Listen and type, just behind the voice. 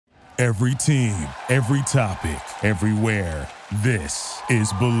Every team, every topic, everywhere. This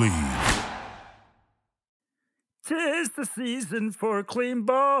is Believe. 'Tis the season for clean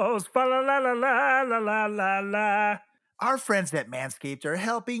balls. Fa la la la la la la la la. Our friends at Manscaped are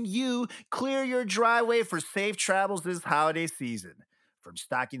helping you clear your driveway for safe travels this holiday season. From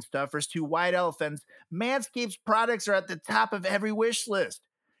stocking stuffers to white elephants, Manscaped's products are at the top of every wish list.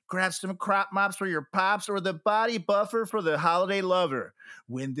 Grab some crop mops for your pops or the body buffer for the holiday lover.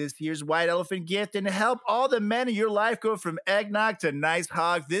 Win this year's white elephant gift and help all the men in your life go from eggnog to nice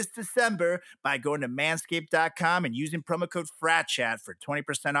hog this December by going to manscaped.com and using promo code FRATCHAT for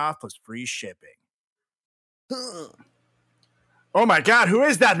 20% off plus free shipping. Oh my God, who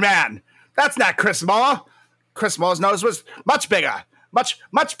is that man? That's not Chris Moore. Chris Moore's nose was much bigger.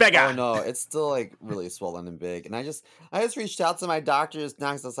 Much bigger. Oh no, it's still like really swollen and big. And I just reached out to my doctor just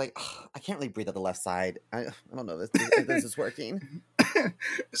now because I was like, I can't really breathe at the left side. I don't know if this is working.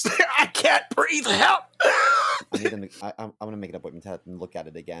 I can't breathe. Help! I'm gonna make an appointment to have them look at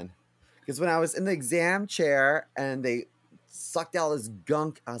it again. Because when I was in the exam chair and they sucked out all this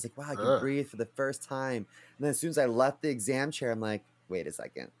gunk, I was like, wow, I can breathe for the first time. And then as soon as I left the exam chair, I'm like, wait a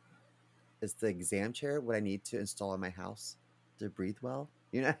second. Is the exam chair what I need to install in my house to breathe well?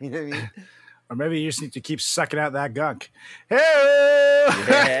 You know what I mean? Or maybe you just need to keep sucking out that gunk. Hey!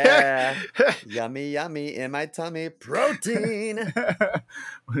 Yeah. Yummy in my tummy. Protein. I'm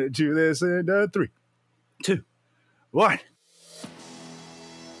going to do this in 3, 2, 1.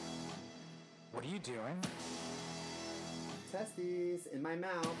 What are you doing? Testes in my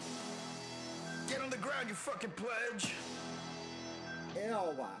mouth. Get on the ground, you fucking pledge!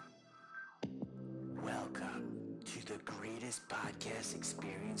 Ew. Welcome to the greatest podcast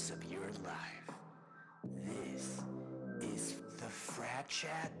experience of your life. This is the Frat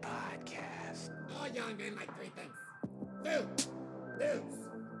Chat Podcast. All young men like 3 things. Food, booze,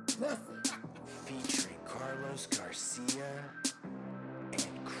 pussy. Featuring Carlos Garcia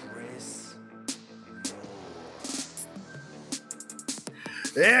and Chris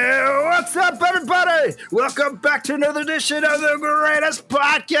Yeah, what's up, everybody? Welcome back to another edition of the greatest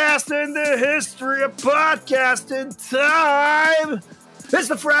podcast in the history of podcasting time. It's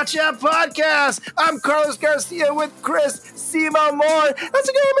the Frat Chat Podcast. I'm Carlos Garcia with Chris Simo Moore. How's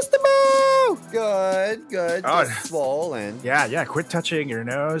it going, Mr. Mo? Good. Oh. Just swollen. Yeah. Quit touching your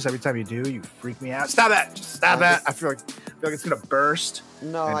nose. Every time you do, you freak me out. Stop that. Just stop that. I feel like it's gonna burst.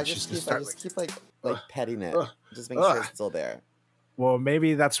 No, And I just keep like petting it. Just make sure it's still there. Well,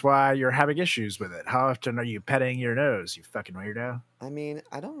 maybe that's why you're having issues with it. How often are you petting your nose, you fucking weirdo? I mean,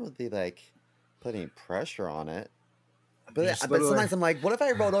 I don't really put any pressure on it. But Just sometimes I'm like, what if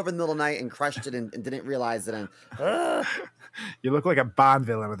I rolled over in the middle of the night and crushed it and didn't realize it? And You look like a Bond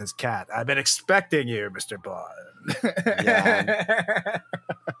villain with his cat. I've been expecting you, Mr. Bond. Yeah.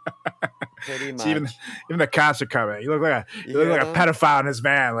 Pretty much. See, even the cops are coming. You look like a pedophile in his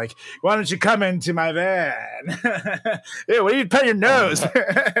van. Like, why don't you come into my van? Yeah, what do you pet your nose?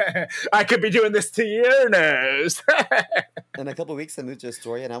 I could be doing this to your nose. In a couple of weeks, I moved to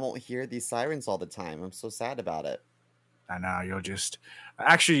Astoria, and I won't hear these sirens all the time. I'm so sad about it. I know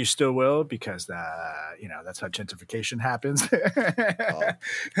you still will, because that's how gentrification happens.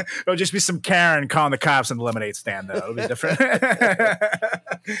 It'll just be some Karen calling the cops in the lemonade stand, though. It'll be different.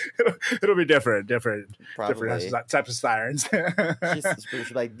 It'll be different Probably. types of sirens.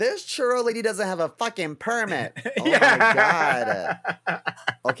 She's like, this churro lady doesn't have a fucking permit. Oh Yeah. my God.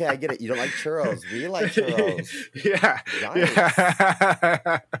 Okay, I get it. You don't like churros. We like churros. Yeah.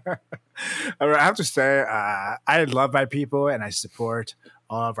 I have to say, I love my people and I support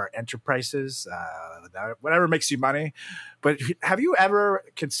all of our enterprises, whatever makes you money. But have you ever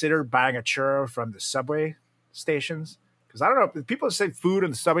considered buying a churro from the subway stations? Because I don't know, people say food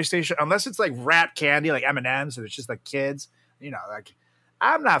in the subway station, unless it's like rat candy, like M&Ms, and it's just like kids, like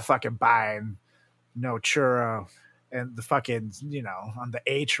I'm not fucking buying no churro and the fucking, on the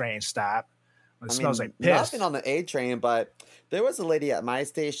A train stop. It smells like piss. Nothing on the A train, but there was a lady at my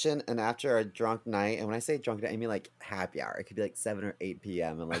station, and after a drunk night, and when I say drunk night, I mean like happy hour. It could be like 7 or 8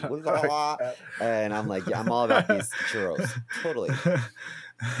 p.m. And like, and I'm like, yeah, I'm all about these churros. Totally.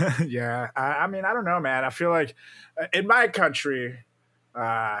 Yeah. I mean, I don't know, man. I feel like in my country,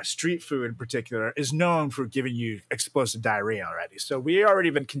 street food in particular is known for giving you explosive diarrhea already. So we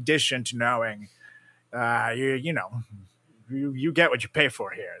already been conditioned to knowing, you get what you pay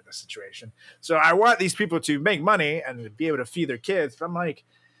for here in this situation. So I want these people to make money and be able to feed their kids. But I'm like,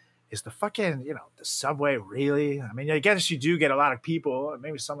 is the fucking, the subway really? I mean, I guess you do get a lot of people.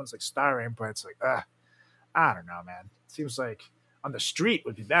 Maybe someone's like starving, but it's like, I don't know, man. It seems like on the street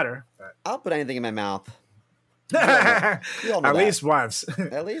would be better. But I'll put anything in my mouth. You all know At that. least once.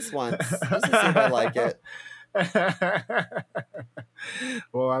 At least once. Just to see if I like it.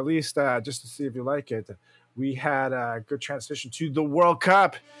 Well, at least just to see if you like it, we had a good transition to the World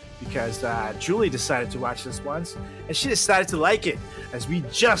Cup because Julie decided to watch this once, and she decided to like it as we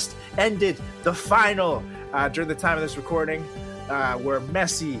just ended the final during the time of this recording, where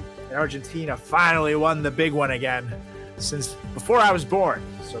Messi and Argentina finally won the big one again since before I was born.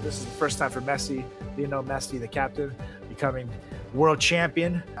 So this is the first time for Messi, Lionel Messi, the captain, becoming world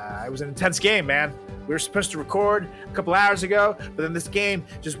champion. It was an intense game, man. We were supposed to record a couple hours ago, but then this game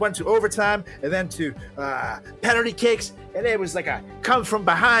just went to overtime and then to penalty kicks, and it was like a come from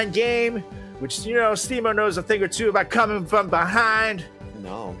behind game, which, you know, Stemo knows a thing or two about coming from behind.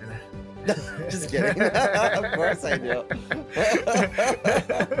 No. Just kidding. Of course I do.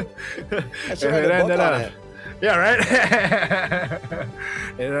 I should write a book on it. Yeah, right?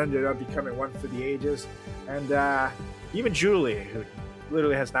 It ended up becoming one for the ages. And even Julie, who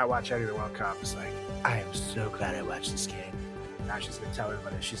literally has not watched any of the World Cup, is like, I am so glad I watched this game. Now she's going to tell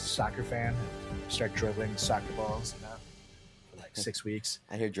everybody she's a soccer fan. Start dribbling soccer balls, you know, for like 6 weeks.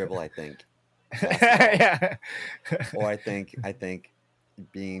 I hear dribble, I think. Yeah. Or I think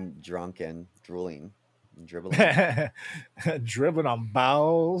being drunk and drooling. Dribbling. Dribbling on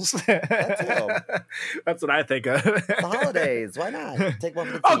balls. That's what I think of. The holidays. Why not? Take one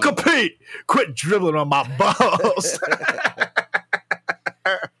for the team. Uncle Pete, quit dribbling on my balls.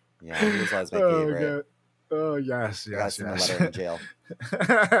 Yeah, he was always my favorite. God. Oh, yes. I got a letter in jail.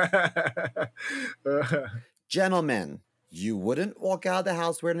 Gentlemen, you wouldn't walk out of the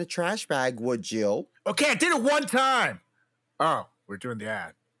house wearing a trash bag, would you? Okay, I did it one time. Oh, we're doing the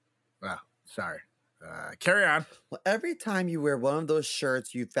ad. Oh, sorry. Carry on. Well, every time you wear one of those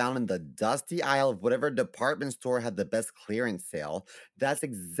shirts you found in the dusty aisle of whatever department store had the best clearance sale, that's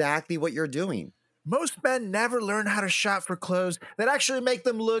exactly what you're doing. Most men never learn how to shop for clothes that actually make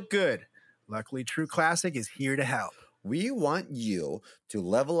them look good. Luckily, True Classic is here to help. We want you to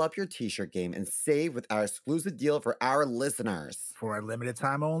level up your t-shirt game and save with our exclusive deal for our listeners. For a limited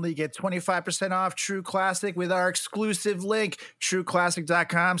time only, get 25% off True Classic with our exclusive link,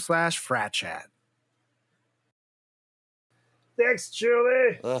 trueclassic.com/fratchat. Thanks,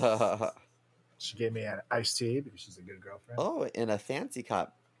 Julie. She gave me an iced tea because she's a good girlfriend. Oh, in a fancy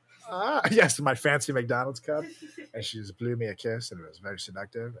cup. Yes, my fancy McDonald's cup. And she just blew me a kiss, and it was very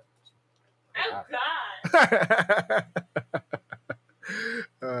seductive. Oh, God.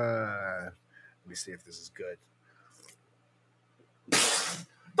 Let me see if this is good.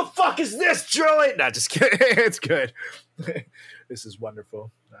 The fuck is this, Julie? No, just kidding. It's good. This is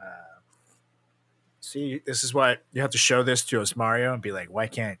wonderful. See, this is what you have to show this to us, Mario, and be like, why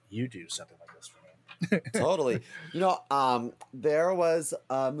can't you do something like this for me? Totally. You know, there was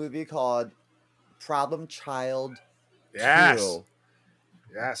a movie called Problem Child 2.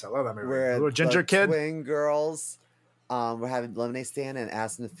 Yes, I love that movie. Where Little ginger kid. Twin girls were having lemonade stand and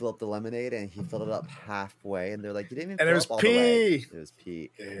asked him to fill up the lemonade, and he filled it up halfway. And they're like, "You didn't even." And fill it was up all the way." pee. It was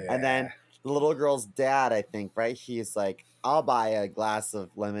pee. Yeah. And then the little girl's dad, I think, right? He's like, "I'll buy a glass of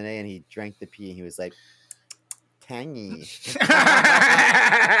lemonade," and he drank the pee, and he was like, "Tangy."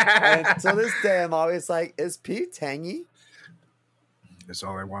 And to this day, I'm always like, "Is pee tangy?" There's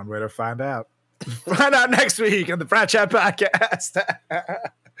only one way to find out. Find out next week on the Frat Chat Podcast.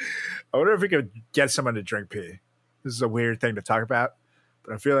 I wonder if we could get someone to drink pee. This is a weird thing to talk about,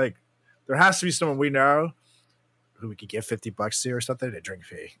 but I feel like there has to be someone we know who we could give $50 to or something to drink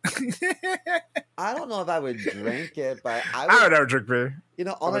pee. I don't know if I would drink it, but I would never drink pee. You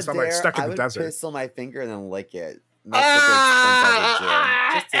know, on a Unless I'm, like, dare, stuck in I the would desert. piss on my finger and then lick it. That's the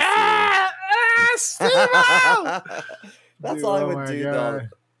good extent of the gym. That's Dude, all I oh would my do, God. though.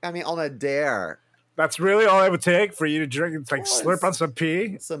 I mean, on a dare. That's really all it would take for you to drink. It's like Well, slurp on some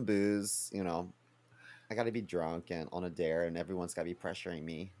pee. Some booze, you know. I got to be drunk and on a dare, and everyone's got to be pressuring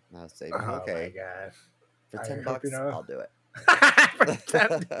me. And I'll say, okay, Oh my God. for I $10, hope you know. I'll do it.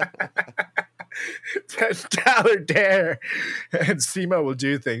 $10 dare. And Simo will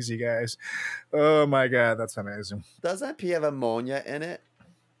do things, you guys. Oh my God, that's amazing. Doesn't pee have ammonia in it?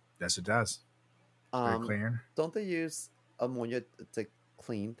 Yes, it does. Very clean. Don't they use ammonia to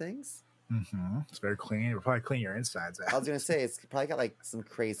clean things? Mm-hmm. It's very clean. It'll probably clean your insides out. I was gonna say it's probably got like some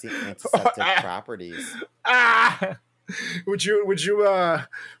crazy antiseptic properties. Would you want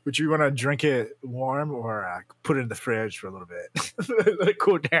to drink it warm or put it in the fridge for a little bit? Let it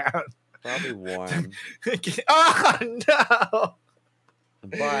cool down. Probably warm. Oh no!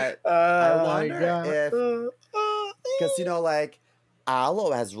 But I wonder if, because you know, like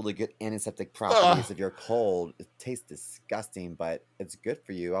aloe has really good antiseptic properties. If you're cold, it tastes disgusting, but it's good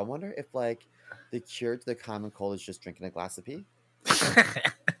for you. I wonder if like the cure to the common cold is just drinking a glass of pee?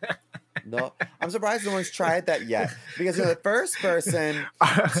 No, I'm surprised no one's tried that yet. Because the first person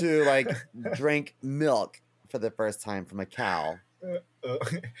to like drink milk for the first time from a cow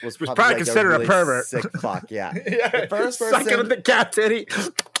was probably like considered a really pervert. sick fuck. Yeah, Yeah, the first sucking person. with the cat titty.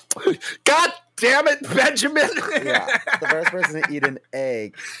 God damn it, Benjamin! Yeah, the first person to eat an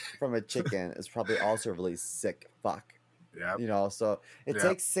egg from a chicken is probably also a really sick fuck. Yeah, You know, so it Yep.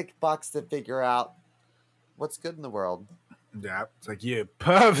 takes sick fucks to figure out what's good in the world. yeah. It's like you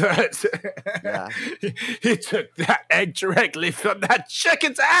pervert. Yeah. He took that egg directly from that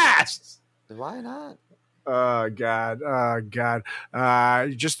chicken's ass. Why not? Oh God! Oh God!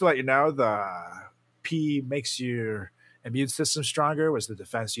 Just to let you know, the pee makes your immune system stronger was the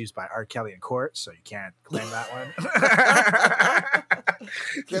defense used by R. Kelly in court, so you can't claim that one.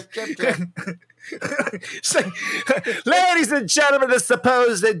 Drip, drip, drip. So, ladies and gentlemen, the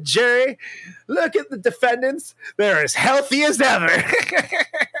supposed jury, look at the defendants. They're as healthy as ever.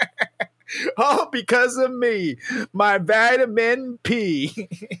 All because of me, my vitamin P.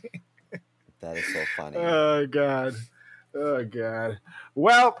 That is so funny. Oh God. Oh God.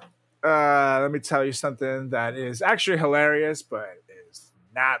 Well, let me tell you something that is actually hilarious, but is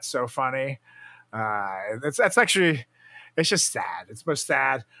not so funny. That's actually, it's just sad. It's most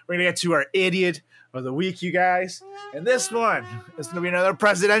sad. We're gonna get to our idiot of the week, you guys. And this one is gonna be another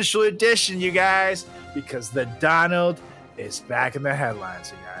presidential edition, you guys, because the Donald is back in the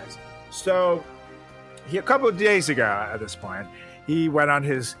headlines, you guys. So, a couple of days ago, at this point, he went on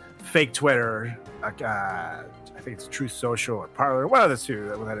his fake Twitter. I think it's Truth Social or Parler. One of the two.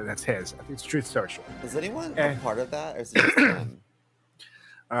 That's his. I think it's Truth Social. Is anyone Eh. a part of that, or is it just him?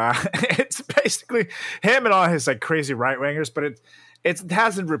 It's basically him and all his like crazy right wingers, but it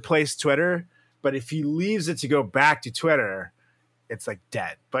hasn't replaced Twitter. But if he leaves it to go back to Twitter, it's like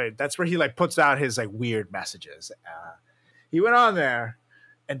dead. But that's where he like puts out his like weird messages. He went on there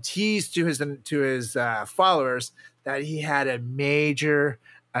and teased to his followers that he had a major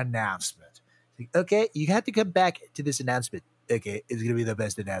announcement. Like, okay, you have to come back to this announcement. Okay, it's gonna be the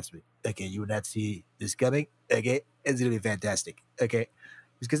best announcement. Okay, you will not see this coming. Okay, it's gonna be fantastic. Okay,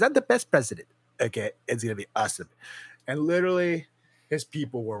 because I'm the best president. Okay, it's gonna be awesome. And literally, his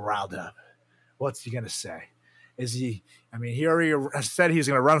people were riled up. What's he gonna say? Is he? I mean, he already said he's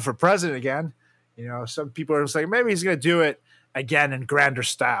gonna run for president again. You know, some people are saying maybe he's gonna do it again in grander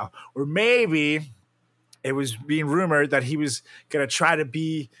style, or maybe it was being rumored that he was going to try to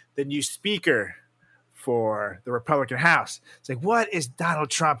be the new speaker for the Republican House. It's like, what is Donald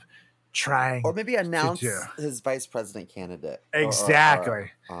Trump trying? Or maybe announce do. his vice president candidate.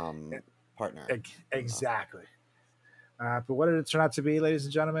 Exactly. Partner. Exactly. But what did it turn out to be, ladies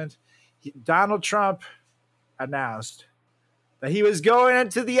and gentlemen? Donald Trump announced that he was going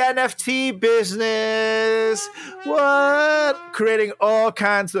into the NFT business. What? Creating all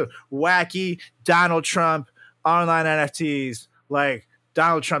kinds of wacky Donald Trump online NFTs, like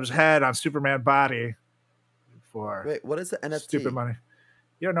Donald Trump's head on Superman body for Wait, what is the NFT? stupid money.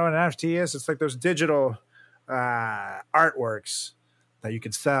 You don't know what an NFT is? It's like those digital artworks that you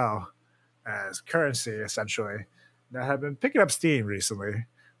can sell as currency, essentially, that have been picking up steam recently.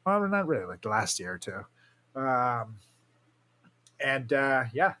 Well, not really, like the last year or two.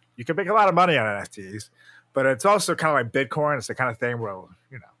 Yeah, you can make a lot of money on NFTs, but it's also kind of like Bitcoin. It's the kind of thing where,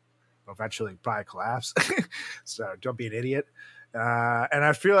 you know, eventually probably collapse. So don't be an idiot. And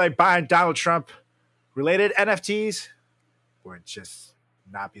I feel like buying Donald Trump related NFTs would just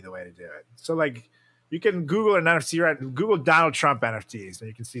not be the way to do it. So like you can Google an NFT, right? Google Donald Trump NFTs and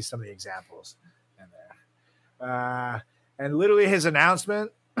you can see some of the examples in there. And literally his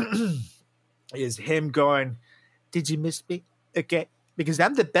announcement is him going, "Did you miss me? Okay, because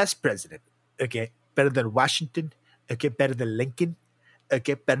I'm the best president. Okay, better than Washington. Okay, better than Lincoln.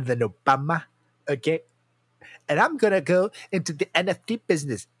 Okay, better than Obama. Okay, and I'm gonna go into the NFT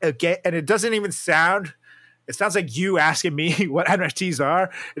business. Okay," and it doesn't even sound. It sounds like you asking me what NFTs are.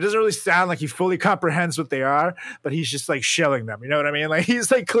 It doesn't really sound like he fully comprehends what they are, but he's just like shilling them. You know what I mean? Like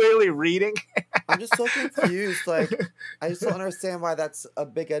he's like clearly reading. I'm just so confused. Like, I just don't understand why that's a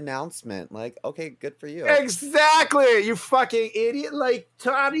big announcement. Like, okay, good for you. Exactly, you fucking idiot. Like,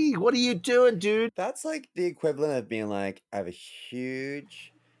 Toddy, what are you doing, dude? That's like the equivalent of being like, I have a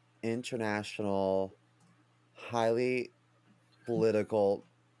huge international, highly political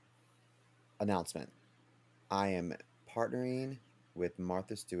announcement. I am partnering with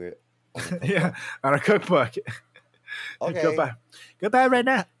Martha Stewart. On a cookbook. Yeah, on a cookbook. Okay. Goodbye right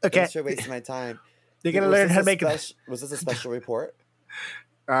now. Okay. Thanks for wasting my time. You're going to Was learn this how to a make it. spec- Was this a special report?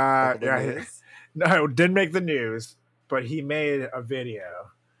 Yeah, Like the news? no, it didn't make the news, but he made a video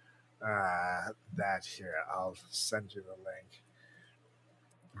that here. I'll send you the link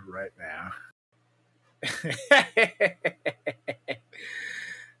right now.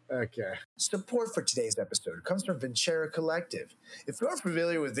 Okay. Support for today's episode comes from Vincera Collective. If you're not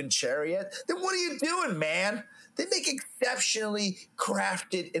familiar with Vincera yet, then what are you doing, man? They make exceptionally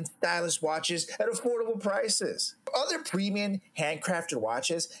crafted and stylish watches at affordable prices. Other premium handcrafted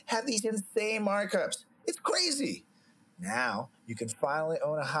watches have these insane markups. It's crazy. Now, you can finally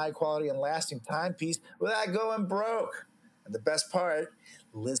own a high quality and lasting timepiece without going broke. And the best part,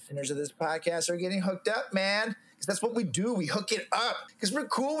 listeners of this podcast are getting hooked up, man. Because that's what we do. We hook it up. Because we're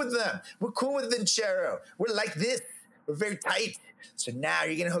cool with them. We're cool with Vincero. We're like this. We're very tight. So now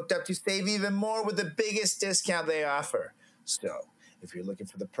you're getting hooked up to save even more with the biggest discount they offer. So if you're looking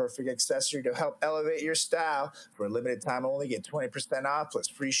for the perfect accessory to help elevate your style, for a limited time only, get 20% off plus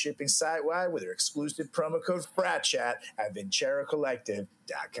free shipping site-wide with our exclusive promo code FRATCHAT at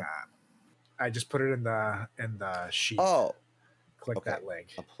VinceroCollective.com. I just put it in the sheet. Oh, Click okay. that link.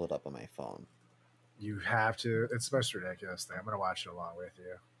 I'll pull it up on my phone. You have to. It's the most ridiculous thing. I'm going to watch it along with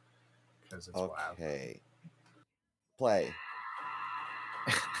you because it's wild. Okay. Play.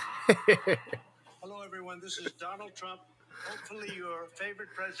 Hello, everyone. This is Donald Trump. Hopefully, your favorite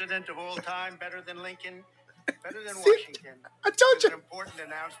president of all time, better than Lincoln, better than Washington. I told you. An important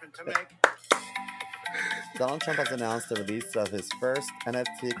announcement to make. Donald Trump has announced the release of his first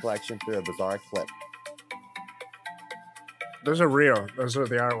NFT collection through a bizarre clip. Those are real. Those are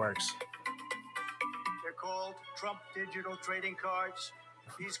the artworks. They're called Trump Digital Trading Cards.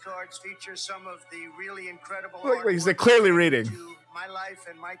 These cards feature some of the really incredible Look, he's artwork clearly reading. to my life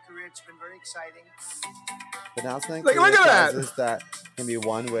and my career. It's been very exciting. The announcement Look includes at that. prizes that can be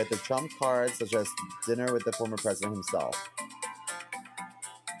won with the Trump cards, such as dinner with the former president himself.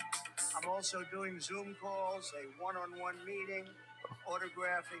 I'm also doing Zoom calls, a one-on-one meeting,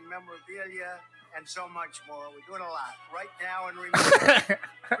 autographing memorabilia, and so much more. We're doing a lot right now. And remember,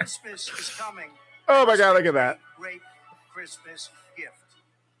 Christmas is coming. Oh my God! Look at that. Great Christmas gift.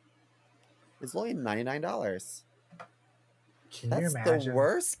 It's only $99. Can That's you imagine the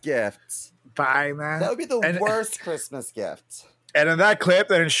worst gift. buying that? That would be the And- worst Christmas gift. And in that clip,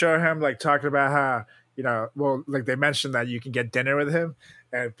 they didn't show him like talking about how, like they mentioned that you can get dinner with him,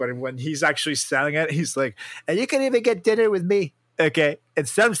 but when he's actually selling it, he's like, and you can even get dinner with me. Okay, and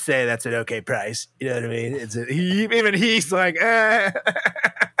some say that's an okay price. You know what I mean? Even he's like,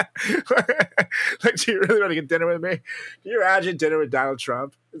 like, do you really want to get dinner with me? Can you imagine dinner with Donald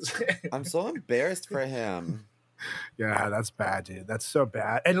Trump? I'm so embarrassed for him. Yeah, that's bad, dude. That's so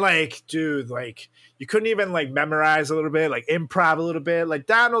bad. And like, dude, like you couldn't even like memorize a little bit, like improv a little bit. Like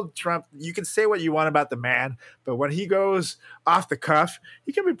Donald Trump, you can say what you want about the man, but when he goes off the cuff,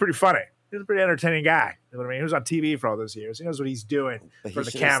 he can be pretty funny. He's a pretty entertaining guy. You know what I mean? He was on TV for all those years. He knows what he's doing But for he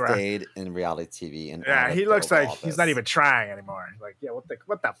the should have camera. stayed in reality TV. And Yeah, out of he the looks Oval like he's not Office. even trying anymore. Like, yeah, what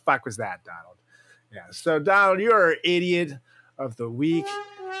the fuck was that, Donald? Yeah. So Donald, you're an idiot of the week.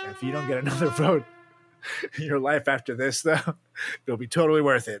 If you don't get another vote in your life after this, though, it'll be totally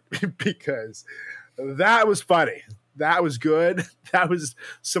worth it because that was funny. That was good. That was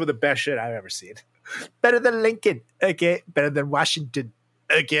some of the best shit I've ever seen. Better than Lincoln. Okay. Better than Washington.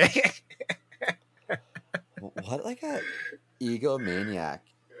 Okay. What like a egomaniac.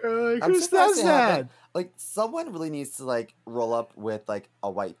 Like, I'm who surprised does they haven't- that? Like someone really needs to like roll up with like a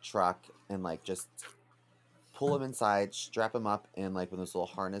white truck and like just pull him inside, strap him up in like one of those little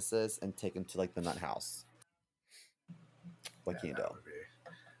harnesses, and take him to like the nut house. What can you do? That would be-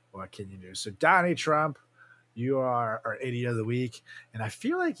 What can you do? So Donnie Trump, you are our idiot of the week, and I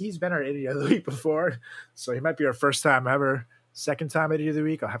feel like he's been our idiot of the week before, so he might be our first time ever. Second time idiot of the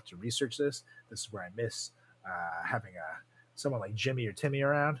week. I'll have to research this. This is where I miss having someone like Jimmy or Timmy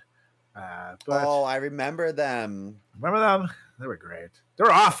around. But Oh, I remember them. remember them? They were great. They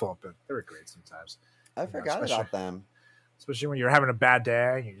were awful, but they were great sometimes. I forgot especially- about them. Especially when you're having a bad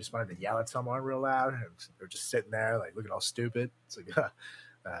day and you just wanted to yell at someone real loud, and they're just sitting there like looking all stupid. It's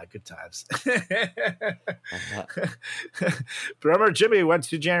like good times. But remember, Jimmy went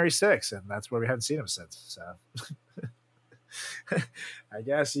to January 6th, and that's where we haven't seen him since. So I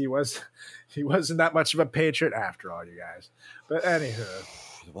guess he wasn't that much of a patriot after all, you guys. But anywho,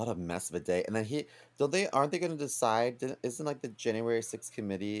 What a mess of a day. And then aren't they going to decide? Isn't like the January 6th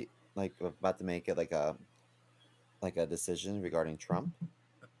committee like about to make it like a decision regarding Trump?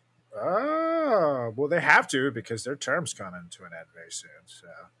 oh well, they have to because their term's coming to an end very soon. So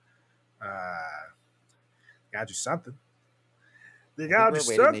gotta do something. They I gotta do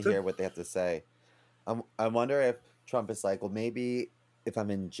think we're waiting something. to hear what they have to say. I wonder if Trump is like, well, maybe if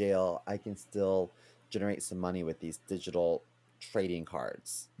I'm in jail, I can still generate some money with these digital trading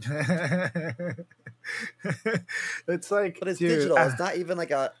cards. It's like, But it's dude, digital. It's not even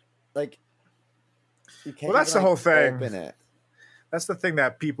like a like. You can't Well, that's even, the whole thing. Open it. That's the thing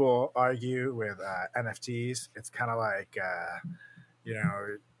that people argue with NFTs. It's kind of like,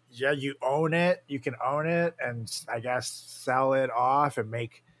 yeah, you own it. You can own it and I guess sell it off and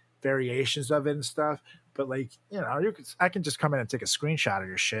make variations of it and stuff. But like, I can just come in and take a screenshot of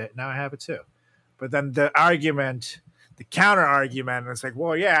your shit. Now I have it too. But then the counter argument, it's like,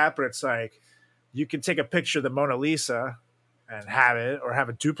 well, yeah, but it's like you can take a picture of the Mona Lisa and have it or have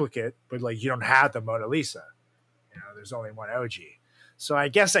a duplicate, but like you don't have the Mona Lisa. There's only one OG. So I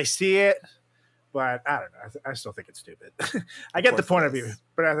guess I see it, but I don't know. I still think it's stupid. I get the point of view,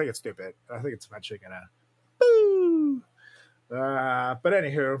 but I think it's stupid. I think it's eventually gonna boo. But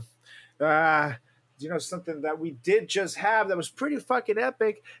anywho, something that we did just have that was pretty fucking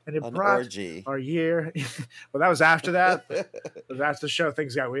epic, and it brought orgy. Our year. Well, that was after that. It was after the show.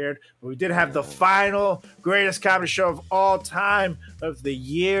 Things got weird. But we did have the final greatest comedy show of all time of the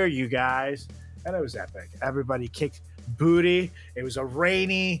year, you guys, and it was epic. Everybody kicked booty. It was a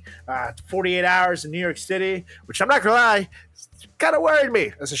rainy 48 hours in New York City, which I'm not gonna lie, kind of worried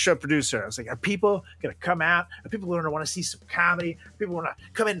me as a show producer. I was like, are people gonna come out? Are people gonna want to see some comedy? Are people want to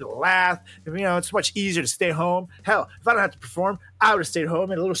come in to laugh? It's much easier to stay home. Hell, if I don't have to perform, I would have stayed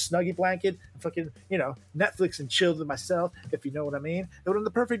home in a little snuggie blanket and fucking, Netflix and chilled with myself, if you know what I mean. It would have been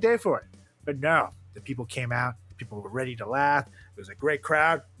the perfect day for it. But no, the people came out. The people were ready to laugh. It was a great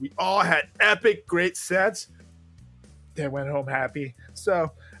crowd. We all had epic, great sets. They went home happy.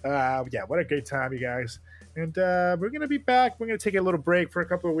 So, yeah, what a great time, you guys. And we're going to be back. We're going to take a little break for a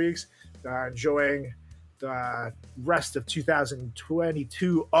couple of weeks, enjoying the rest of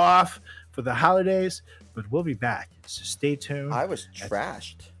 2022 off for the holidays. But we'll be back. So stay tuned. I was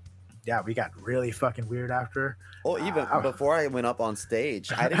trashed. Yeah, we got really fucking weird after. Oh, even before I went up on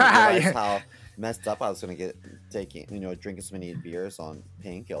stage, I didn't realize how messed up I was going to get drinking so many beers on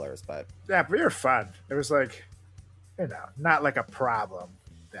painkillers. But yeah, but you're fun. It was like, not like a problem.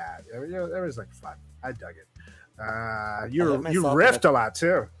 That it was like fun. I dug it. You riffed a lot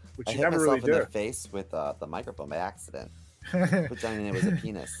too, which you never really do. I hit myself in the face with the microphone by accident, which I mean it was a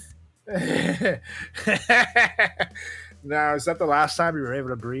penis. Now, is that the last time you were able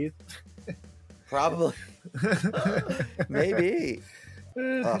to breathe? Probably. Maybe.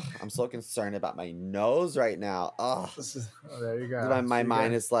 I'm so concerned about my nose right now. There you go. My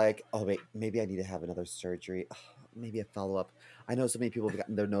mind is like, oh wait, maybe I need to have another surgery. Maybe a follow-up. I know so many people have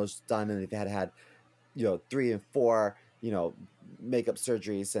gotten their nose done and they've had 3 and 4 makeup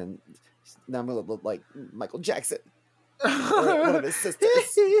surgeries, and now I'm gonna look like Michael Jackson or one of his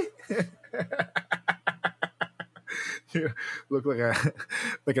sisters. You look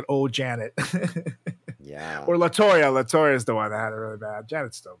like an old Janet. Yeah. Or Latoya. Latoya's the one that had it really bad.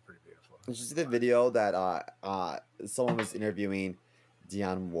 Janet's still pretty beautiful. Did you see the video that someone was interviewing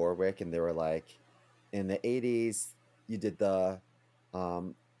Dionne Warwick, and they were like, in the 80s, you did the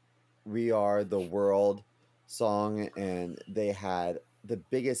We Are the World song, and they had the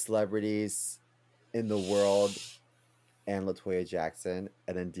biggest celebrities in the world and LaToya Jackson,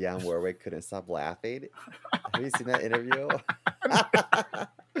 and then Dionne Warwick couldn't stop laughing. Have you seen that interview?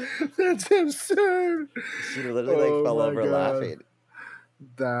 That's absurd. She literally fell over laughing.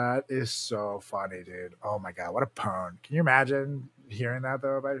 That is so funny, dude. Oh my God, what a pwn. Can you imagine hearing that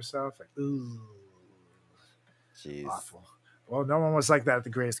though about yourself? Like, ooh. Jeez. Awful. Well, no one was like that at the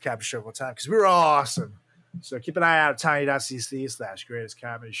Greatest Comedy Show of all time because we were all awesome. So keep an eye out at tiny.cc/Greatest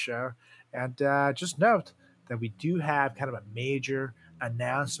Comedy Show. And just note that we do have kind of a major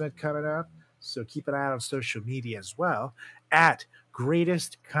announcement coming up. So keep an eye out on social media as well at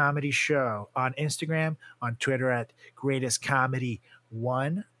Greatest Comedy Show on Instagram, on Twitter at Greatest Comedy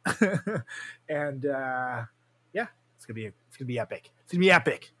 1. And yeah, it's gonna be epic. It's gonna be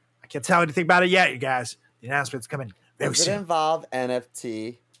epic. I can't tell anything about it yet, you guys. The announcement's coming very soon. Does it involve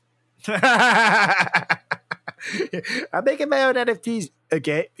NFT? I'm making my own NFTs,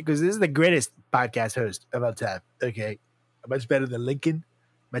 okay? Because this is the greatest podcast host of all time, okay? Much better than Lincoln,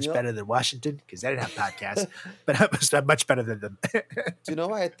 much better than Washington, because they didn't have podcasts, but I'm much better than them. Do you know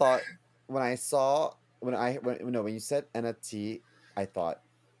what I thought when you said NFT? I thought,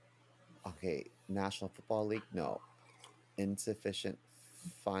 okay, National Football League, no, insufficient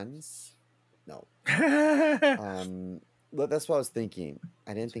funds, no. That's what I was thinking.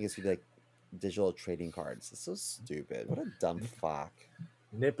 I didn't think it's gonna be like digital trading cards. It's so stupid. What a dumb fuck.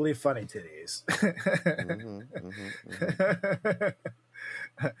 Nipply funny titties.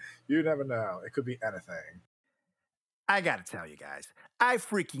 You never know. It could be anything. I gotta tell you guys, I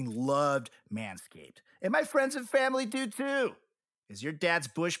freaking loved Manscaped. And my friends and family do too. Is your dad's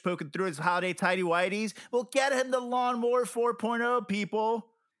bush poking through his holiday tighty-whities? Well, get him the Lawnmower 4.0, people.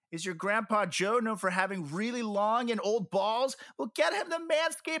 Is your grandpa Joe known for having really long and old balls? Well, get him the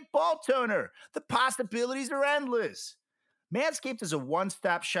Manscaped Ball Toner. The possibilities are endless. Manscaped is a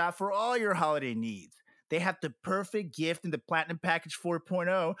one-stop shop for all your holiday needs. They have the perfect gift in the Platinum Package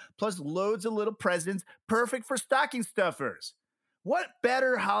 4.0, plus loads of little presents, perfect for stocking stuffers. What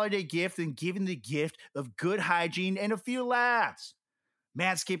better holiday gift than giving the gift of good hygiene and a few laughs?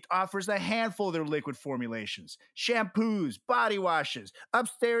 Manscaped offers a handful of their liquid formulations: shampoos, body washes,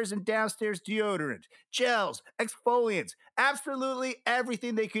 upstairs and downstairs deodorant, gels, exfoliants, absolutely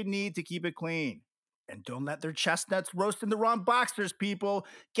everything they could need to keep it clean. And don't let their chestnuts roast in the wrong boxers, people.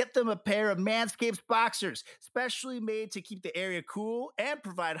 Get them a pair of Manscaped boxers, specially made to keep the area cool and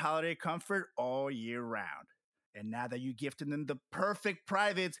provide holiday comfort all year round. And now that you gifted them the perfect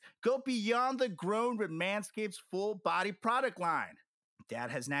privates, go beyond the grown with Manscaped's full body product line.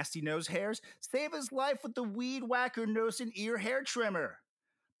 Dad has nasty nose hairs? Save his life with the Weed Whacker nose and ear hair trimmer.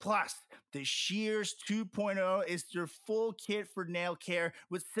 Plus, the Shears 2.0 is their full kit for nail care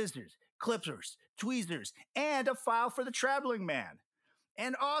with scissors, clippers, tweezers, and a file for the traveling man.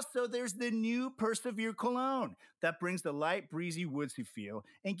 And also, there's the new Persevere cologne that brings the light, breezy, woodsy feel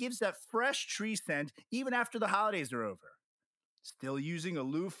and gives that fresh tree scent even after the holidays are over. Still using a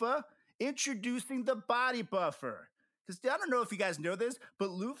loofah? Introducing the Body Buffer. Because I don't know if you guys know this, but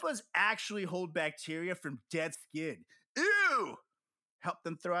loofahs actually hold bacteria from dead skin. Ew! Help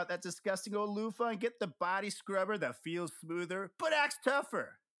them throw out that disgusting old loofah and get the body scrubber that feels smoother but acts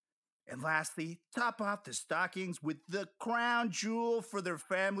tougher. And lastly, top off the stockings with the crown jewel for their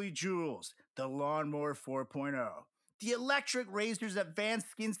family jewels, the Lawnmower 4.0. The electric razor's advanced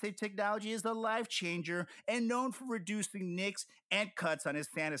skin-safe technology is a life changer and known for reducing nicks and cuts on his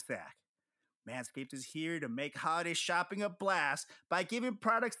Santa sack. Manscaped is here to make holiday shopping a blast by giving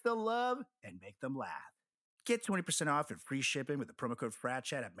products they'll love and make them laugh. Get 20% off and free shipping with the promo code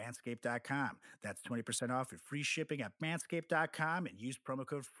FRATCHAT at manscaped.com. That's 20% off and free shipping at manscaped.com and use promo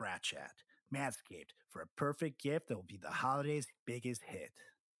code FRATCHAT. Manscaped, for a perfect gift that will be the holidays' biggest hit.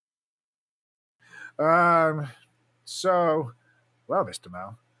 So, well, Mr.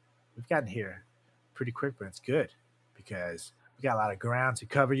 Mo, we've gotten here pretty quick, but it's good because we got a lot of ground to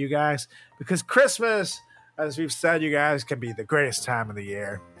cover, you guys, because Christmas, as we've said, you guys, can be the greatest time of the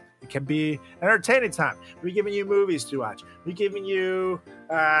year. It can be an entertaining time. We're giving you movies to watch. We're giving you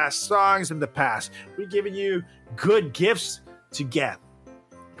songs in the past. We're giving you good gifts to get.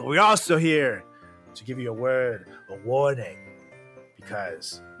 But we're also here to give you a word, a warning,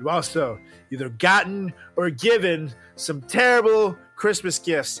 because you've also either gotten or given some terrible Christmas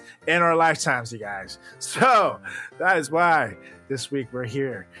gifts in our lifetimes, you guys. So that is why this week we're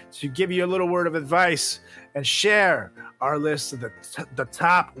here to give you a little word of advice and share our list of the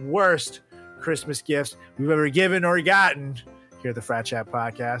top worst Christmas gifts we've ever given or gotten here at the Frat Chat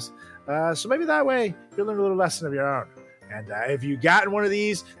Podcast. So maybe that way you'll learn a little lesson of your own. And if you've gotten one of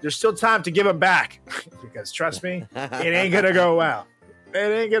these, there's still time to give them back because trust me, it ain't going to go well. It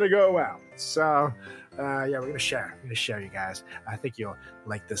ain't going to go well. So, yeah, we're going to share. I'm going to share, you guys. I think you'll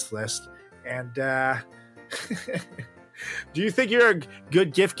like this list. And do you think you're a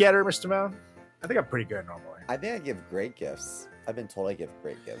good gift getter, Mr. Mo? I think I'm pretty good normally. I think I give great gifts. I've been told I give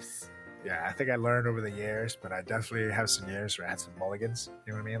great gifts. Yeah, I think I learned over the years, but I definitely have some years where I had some mulligans.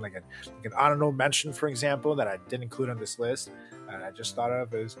 You know what I mean? Like an honorable mention, for example, that I didn't include on this list, and I just thought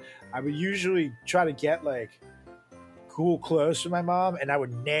of is I would usually try to get like cool clothes for my mom, and I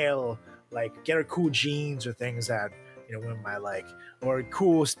would get her cool jeans or things that women might like, or a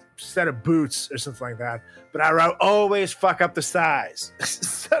cool set of boots or something like that. But I would always fuck up the size,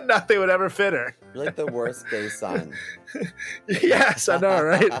 so nothing would ever fit her. You're like the worst gay son. Yes, I know,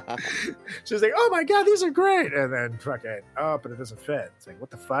 right? She's like, "Oh my god, these are great," and then fucking, oh, but it doesn't fit. It's like,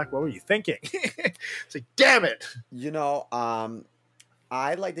 what the fuck? What were you thinking? It's like, damn it.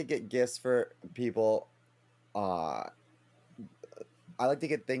 I like to get gifts for people. I like to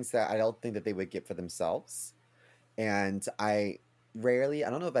get things that I don't think that they would get for themselves. And I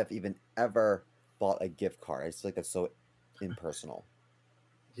don't know if I've even ever bought a gift card. I just feel like that's so impersonal.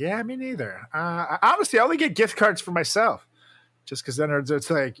 Yeah, me neither. Honestly, I only get gift cards for myself. Just because then it's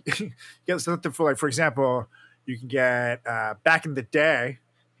like, you get something for, like, for example, you can get, back in the day,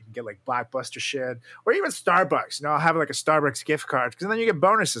 you can get like Blockbuster shit, or even Starbucks. I'll have like a Starbucks gift card, because then you get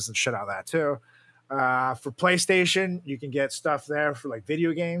bonuses and shit out of that too. For PlayStation, you can get stuff there for like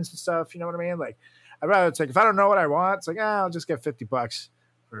video games and stuff. You know what I mean? Like, I'd rather, it's like, if I don't know what I want, it's like, I'll just get $50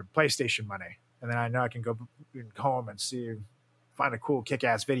 for PlayStation money. And then I know I can go home and find a cool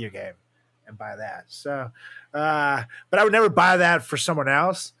kick-ass video game and buy that. So, but I would never buy that for someone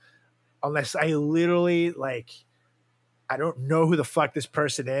else unless I literally I don't know who the fuck this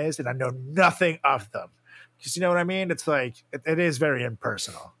person is and I know nothing of them. Because you know what I mean? It's like it is very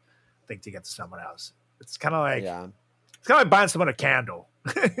impersonal, I think, to get to someone else. It's kind of like it's kind of like buying someone a candle.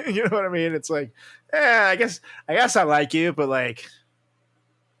 You know what I mean? It's like, I guess I like you, but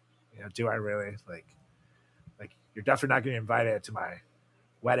do I really like you're definitely not getting invited to my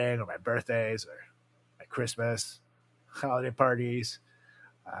wedding or my birthdays or my Christmas, holiday parties.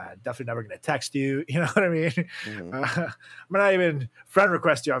 Definitely never going to text you. You know what I mean? Mm-hmm. I'm not even friend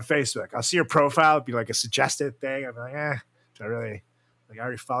request you on Facebook. I'll see your profile. It'd be like a suggested thing. I'm like, do I really? I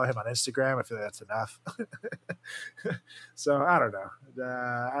already follow him on Instagram. I feel like that's enough. So I don't know.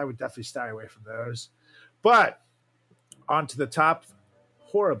 I would definitely stay away from those. But on to the top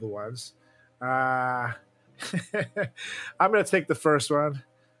horrible ones. I'm going to take the first one.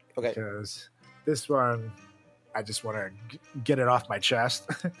 Okay. Because this one, I just want to get it off my chest.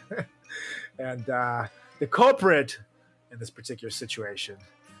 And the culprit in this particular situation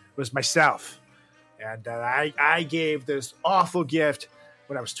was myself. And I gave this awful gift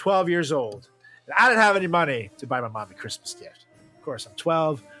when I was 12 years old. And I didn't have any money to buy my mom a Christmas gift. Of course, I'm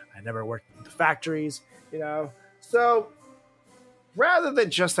 12. I never worked in the factories, So rather than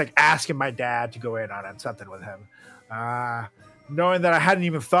just asking my dad to go in on something with him, knowing that I hadn't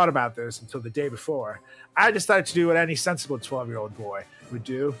even thought about this until the day before, I decided to do what any sensible 12-year-old boy would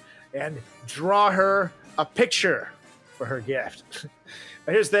do and draw her a picture for her gift.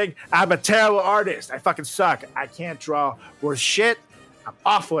 But here's the thing. I'm a terrible artist. I fucking suck. I can't draw worth shit. I'm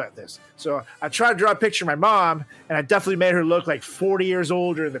awful at this. So I tried to draw a picture of my mom, and I definitely made her look like 40 years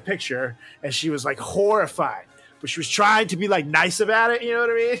older in the picture, and she was horrified. But she was trying to be nice about it, you know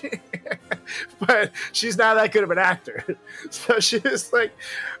what I mean? But she's not that good of an actor. So she was like,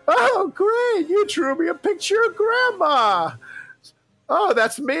 "Oh, great, you drew me a picture of Grandma. Oh,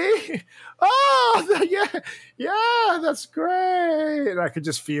 that's me? Oh, yeah, that's great." And I could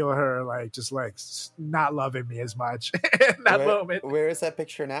just feel her not loving me as much in that moment. Where is that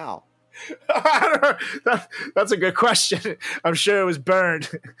picture now? I don't know. That's a good question. I'm sure it was burned.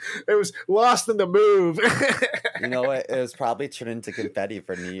 It was lost in the move. You know what? It was probably turned into confetti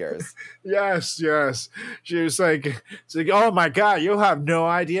for New Year's. Yes. She was like, "Oh my God, you'll have no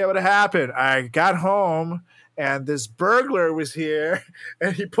idea what happened. I got home and this burglar was here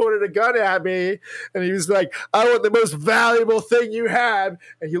and he pointed a gun at me and he was like, 'I want the most valuable thing you have.'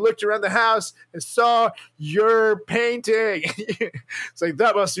 And he looked around the house and saw your painting." It's like,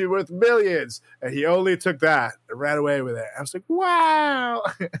 "That must be worth millions." And he only took that and ran away with it. I was like, wow.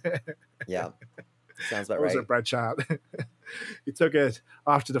 Yeah. Sounds about That was right. a bright child. He took it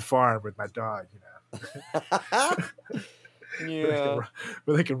off to the farm with my dog, Yeah.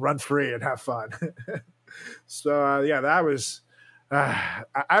 where they can run free and have fun. So that was.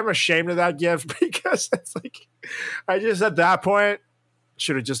 I'm ashamed of that gift because it's I just at that point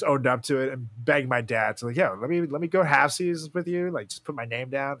should have just owned up to it and begged my dad to let me go halfsies with you, just put my name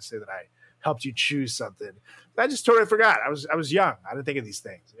down and say that I helped you choose something. But I just totally forgot. I was young. I didn't think of these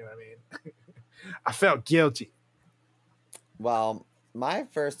things. You know what I mean? I felt guilty. Well, my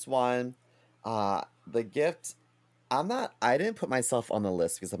first one, the gift. I didn't put myself on the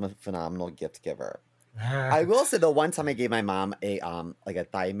list because I'm a phenomenal gift giver. I will say the one time I gave my mom a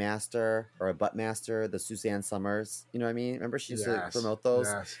thigh master or a butt master, the Suzanne Summers, you know what I mean? Remember she used to promote those?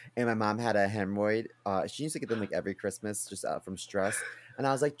 Yes. And my mom had a hemorrhoid. She used to get them every Christmas just out from stress. And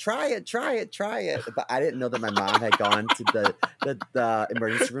I was like, try it. But I didn't know that my mom had gone to the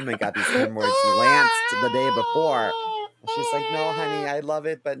emergency room and got these hemorrhoids lanced the day before. And she's like, "No, honey, I love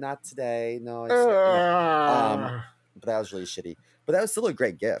it, but not today. No, but that was really shitty. But that was still a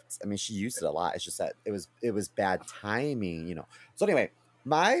great gift. I mean, she used it a lot. It's just that it was bad timing, So anyway,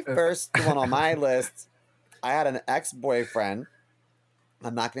 my first one on my list, I had an ex-boyfriend.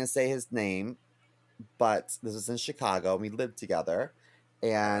 I'm not going to say his name, but this was in Chicago. We lived together,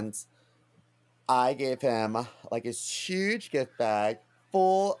 and I gave him this huge gift bag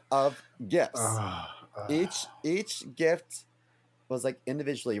full of gifts. Each gift was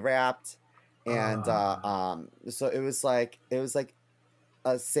individually wrapped. And so it was like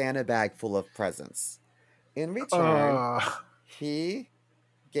a Santa bag full of presents. In return, he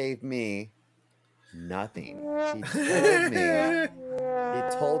gave me nothing. He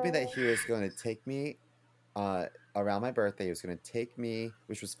told me that he was going to take me around my birthday. He was going to take me,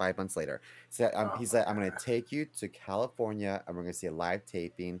 which was 5 months later. So he said, "I'm going to take you to California, and we're going to see a live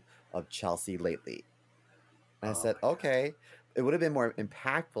taping of Chelsea Lately." And I said, "Okay." It would have been more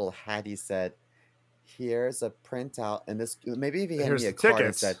impactful had he said here's a printout, and this maybe if he handed Here's me a the card and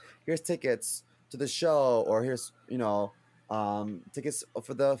tickets. said, here's tickets to the show, or here's tickets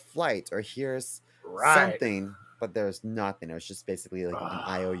for the flight, or here's Right. something, but there's nothing. It was just basically like an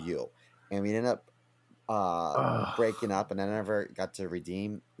IOU, and we ended up breaking up, and I never got to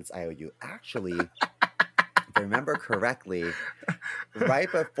redeem this IOU. Actually, if I remember correctly,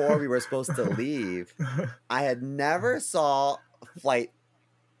 right before we were supposed to leave, I had never saw flight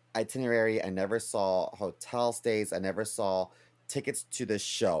itinerary. I never saw hotel stays. I never saw tickets to the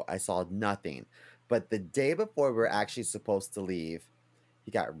show. I saw nothing. But the day before we were actually supposed to leave,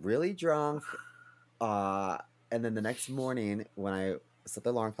 he got really drunk. And then the next morning, when I set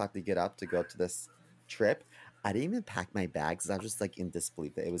the alarm clock to get up to go to this trip, I didn't even pack my bags. I was just like in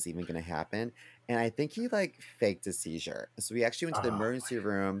disbelief that it was even going to happen. And I think he like faked a seizure. So we actually went to the emergency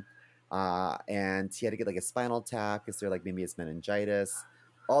room, and he had to get like a spinal tap because they're like, maybe it's meningitis,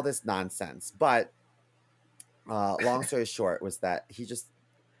 all this nonsense. But long story short was that he just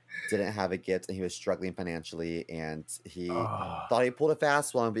didn't have a gift, and he was struggling financially, and he thought he pulled a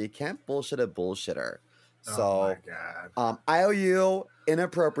fast one, but you can't bullshit a bullshitter. So, IOU,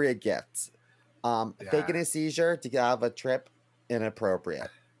 inappropriate gift. Faking a seizure to get out of a trip, inappropriate.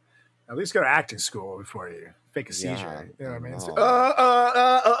 At least go to acting school before you fake a seizure. Yeah, You know what I mean? I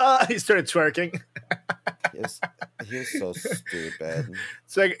So, he started twerking. He was so stupid.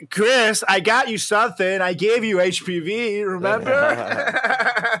 It's like, Chris, I got you something. I gave you HPV, remember?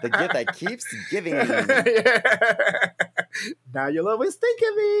 The gift that keeps giving. Now you'll always think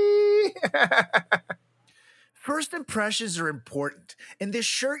of me. First impressions are important, and this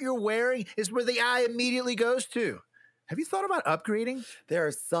shirt you're wearing is where the eye immediately goes to. Have you thought about upgrading? There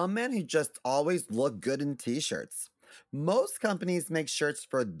are some men who just always look good in t-shirts. Most companies make shirts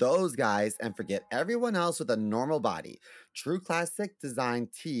for those guys and forget everyone else with a normal body. True Classic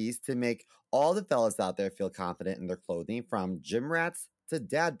designed tees to make all the fellas out there feel confident in their clothing, from gym rats to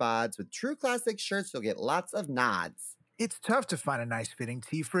dad bods. With True Classic shirts, you'll get lots of nods. It's tough to find a nice fitting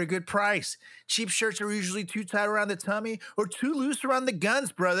tee for a good price. Cheap shirts are usually too tight around the tummy or too loose around the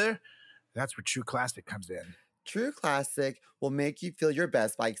guns, brother. That's where True Classic comes in. True Classic will make you feel your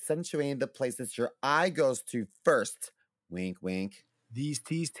best by accentuating the places your eye goes to first. Wink, wink. These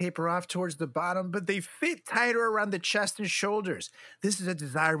tees taper off towards the bottom, but they fit tighter around the chest and shoulders. This is a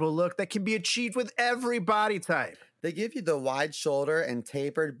desirable look that can be achieved with every body type. They give you the wide shoulder and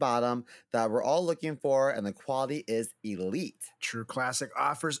tapered bottom that we're all looking for, and the quality is elite. True Classic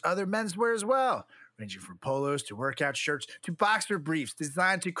offers other menswear as well, ranging from polos to workout shirts to boxer briefs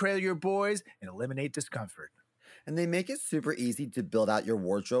designed to cradle your boys and eliminate discomfort. And they make it super easy to build out your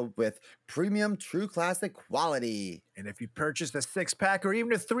wardrobe with premium True Classic quality. And if you purchase a 6-pack or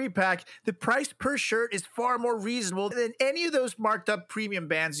even a 3-pack, the price per shirt is far more reasonable than any of those marked up premium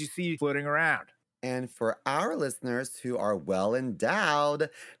bands you see floating around. And for our listeners who are well endowed,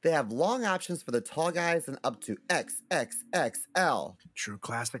 they have long options for the tall guys and up to XXXL. True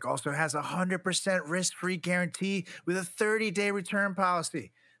Classic also has a 100% risk-free guarantee with a 30-day return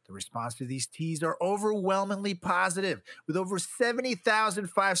policy. The response to these tees are overwhelmingly positive, with over 70,000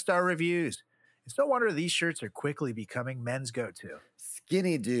 5-star reviews. It's no wonder these shirts are quickly becoming men's go-to.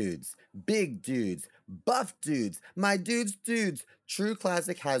 Skinny dudes, big dudes, buff dudes, my dudes, True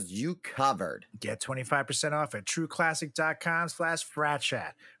Classic has you covered. Get 25% off at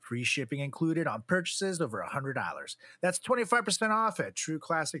trueclassic.com/fratchat. Free shipping included on purchases over $100. That's 25% off at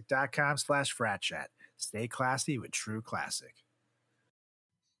trueclassic.com/fratchat. Stay classy with True Classic.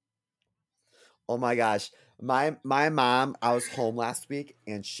 Oh my gosh. My mom, I was home last week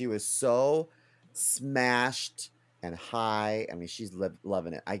and she was so smashed and high. I mean, she's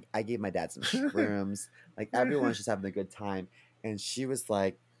loving it. I gave my dad some shrooms. Like, everyone's just having a good time. And she was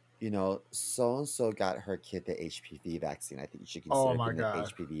like, so-and-so got her kid the HPV vaccine. I think you should consider getting the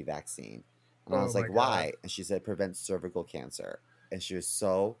HPV vaccine. And I was like, why? And she said, prevents cervical cancer. And she was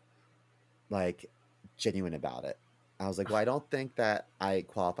so, like, genuine about it. I was like, well, I don't think that I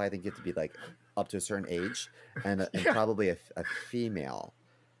qualify. I think you have to be, like, up to a certain age and probably a female.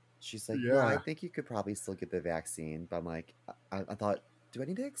 She's like, well, I think you could probably still get the vaccine. But I'm like, I thought, do I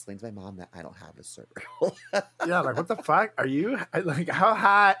need to explain to my mom that I don't have a cervical? Yeah, like, what the fuck? Are you, like, how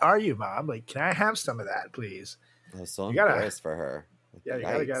high are you, Mom? Like, can I have some of that, please? I was so embarrassed for her. Like, yeah, you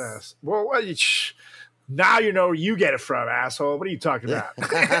gotta get us. Well, now you know where you get it from, asshole. What are you talking about?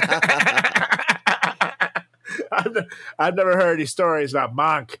 I've never heard any stories about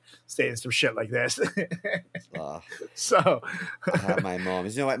Monk saying some shit like this. So I have my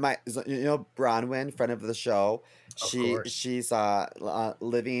moments. You know what? Bronwyn, friend of the show. She's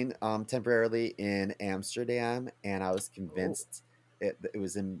living temporarily in Amsterdam, and I was convinced it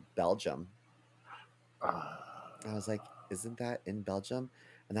was in Belgium. I was like, isn't that in Belgium?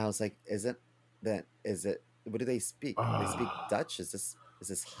 And I was like, is it? What do they speak? They speak Dutch. Is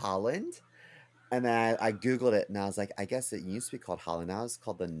this Holland? And then I Googled it and I was like, I guess it used to be called Holland. Now it's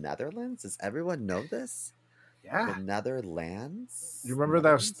called the Netherlands. Does everyone know this? Yeah. The Netherlands? You remember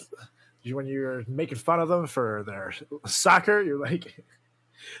those when you were making fun of them for their soccer? You're like,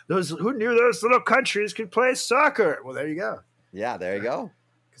 those who knew those little countries could play soccer? Well, there you go. Yeah, there you go.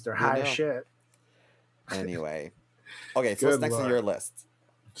 Because they're high as shit. Anyway. Okay, so what's next on your list?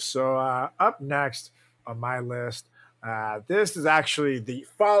 So up next on my list, this is actually the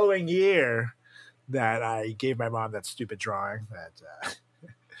following year that I gave my mom that stupid drawing that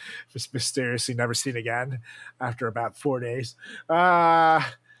was mysteriously never seen again after about 4 days. My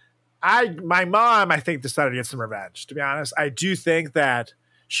mom, I think, decided to get some revenge. To be honest, I do think that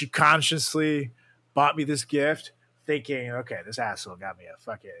she consciously bought me this gift, thinking, okay, this asshole got me a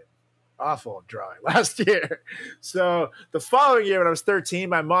fucking awful drawing last year. So the following year, when I was 13,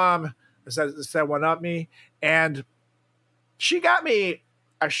 my mom said one up me, and she got me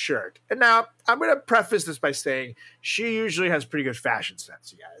a shirt. And now I'm going to preface this by saying she usually has pretty good fashion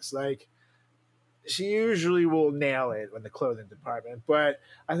sense, you guys. Like, she usually will nail it in the clothing department, but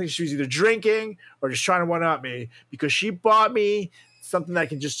I think she was either drinking or just trying to one up me, because she bought me something that I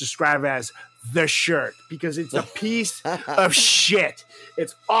can just describe as the shirt, because it's a piece of shit.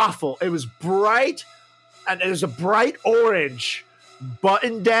 It's awful. It was bright, and it was a bright orange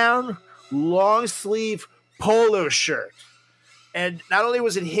button down, long sleeve polo shirt. And not only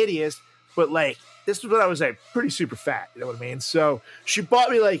was it hideous, but like, this was when I was like pretty super fat, you know what I mean? So she bought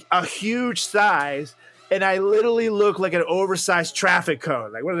me like a huge size, and I literally look like an oversized traffic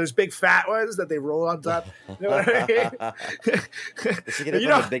cone, like one of those big fat ones that they roll on top. You know what I mean? Did she get it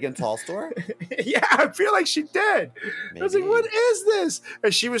from the Big and Tall store? Yeah, I feel like she did. Maybe. I was like, what is this?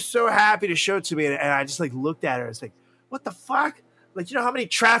 And she was so happy to show it to me, and I just like looked at her. It's like, what the fuck? Like, you know how many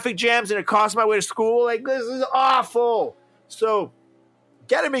traffic jams and it cost my way to school? Like, this is awful. So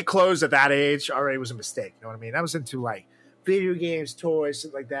getting me clothes at that age already was a mistake. You know what I mean? I was into like video games, toys,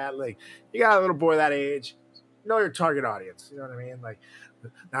 shit like that. Like, you got a little boy that age, know your target audience. You know what I mean? Like,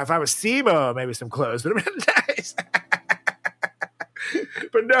 now if I was Simo, maybe some clothes would have been nice.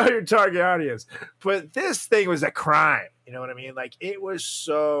 But know your target audience. But this thing was a crime. You know what I mean? Like, it was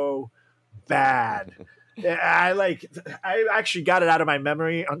so bad. I actually got it out of my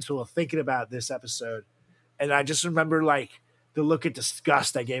memory until thinking about this episode. And I just remember like the look of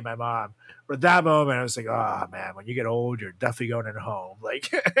disgust I gave my mom. But at that moment, I was like, oh man, when you get old, you're definitely going in home.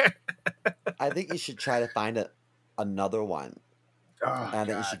 Like, I think you should try to find another one. And I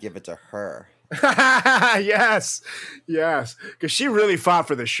think you should give it to her. Yes. Because she really fought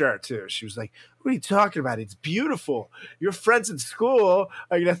for the shirt too. She was like, what are you talking about? It's beautiful. Your friends in school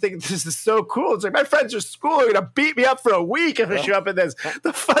are going to think this is so cool. It's like, my friends at school are going to beat me up for a week if I show up in this.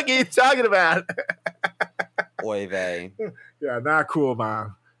 The fuck are you talking about? Oy vey. Yeah, not cool,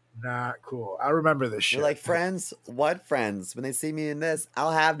 Mom. Not cool. I remember this shit. You're like, friends? What friends? When they see me in this, I'll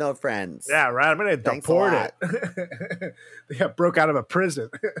have no friends. Yeah, right. I'm going to deport it. They got broke out of a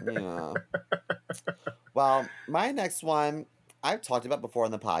prison. Yeah. Well, my next one, I've talked about before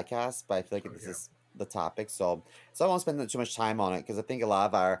on the podcast, but I feel like this is the topic. So I won't spend too much time on it, because I think a lot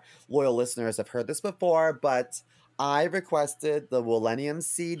of our loyal listeners have heard this before, but I requested the Millennium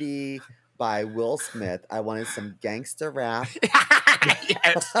CD by Will Smith. I wanted some gangster rap.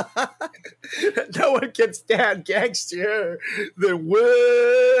 Yes. No one can stand gangster than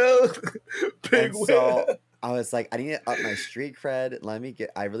Will. Big Will. So I was like, I need to up my street cred.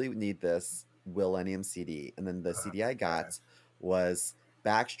 I really need this Millennium CD. And then the CD I got was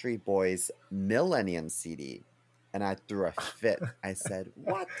Backstreet Boys Millennium CD. And I threw a fit. I said,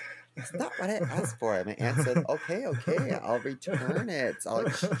 what? It's not what I asked for. And my aunt said, okay, I'll return it. I'll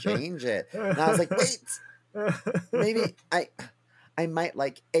exchange it. And I was like, wait, maybe I might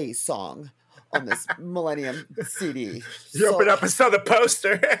like a song on this Millennium CD. You open up and saw the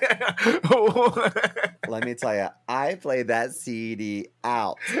poster. Let me tell you, I played that CD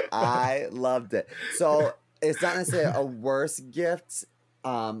out. I loved it. So it's not necessarily a worse gift,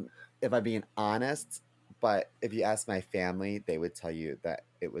 if I'm being honest. But if you ask my family, they would tell you that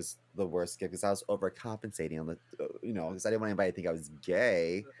it was the worst gift, because I was overcompensating on the, because I didn't want anybody to think I was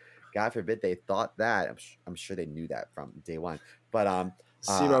gay. God forbid they thought that. I'm sure they knew that from day one. But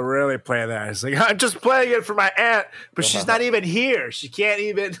Simo really playing that. He's like, I'm just playing it for my aunt, but she's not even here. She can't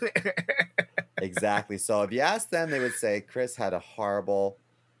even. Exactly. So if you ask them, they would say Chris had a horrible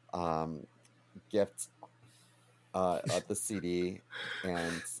gift of the CD,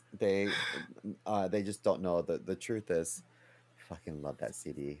 and they just don't know. The truth is, fucking love that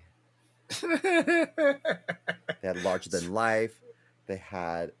CD. They had Larger Than Life. They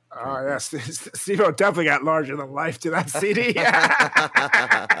had. Oh yes, Steve-O definitely got Larger Than Life to that CD.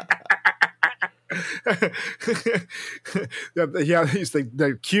 Yeah, he's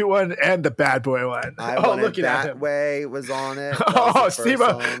the cute one and the bad boy one. I Want It That Way was on it. Oh,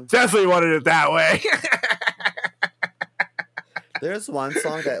 Steve-O definitely wanted it that way. There's one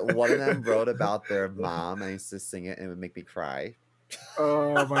song that one of them wrote about their mom, and I used to sing it, and it would make me cry.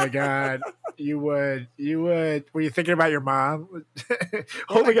 Oh my God. You would. Were you thinking about your mom?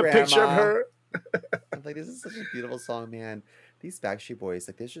 Holding a picture of her? I'm like, this is such a beautiful song, man. These Backstreet Boys,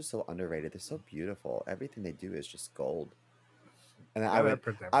 like, they're just so underrated. They're so beautiful. Everything they do is just gold. And I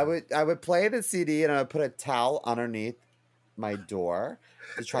would play the CD, and I would put a towel underneath my door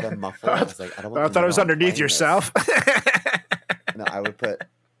to try to muffle it. I was like, I thought it was underneath yourself. No, I would put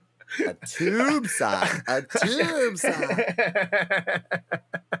a tube sign. A tube sign.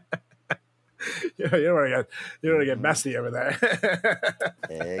 You don't want to get messy over there.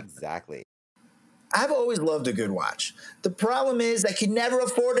 Exactly. I've always loved a good watch. The problem is I could never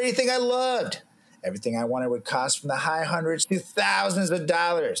afford anything I loved. Everything I wanted would cost from the high hundreds to thousands of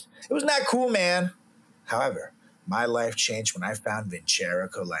dollars. It was not cool, man. However, my life changed when I found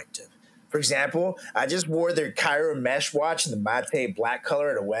Vincero Collective. For example, I just wore their Cairo mesh watch in the Mate black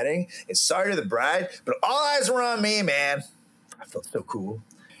color at a wedding. It's sorry to the bride, but all eyes were on me, man. I felt so cool.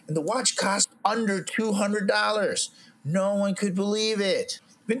 And the watch cost under $200. No one could believe it.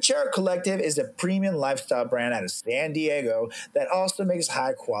 Vincero Collective is a premium lifestyle brand out of San Diego that also makes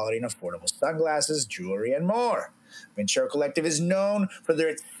high quality and affordable sunglasses, jewelry, and more. Vincero Collective is known for their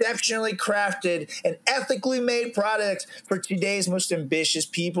exceptionally crafted and ethically made products for today's most ambitious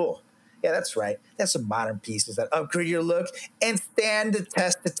people. Yeah, that's right. They have some modern pieces that upgrade your look and stand the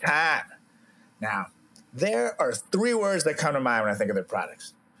test of time. Now, there are 3 words that come to mind when I think of their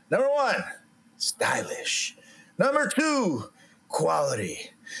products. Number 1, stylish. Number 2,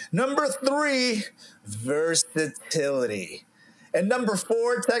 quality. Number 3, versatility. And number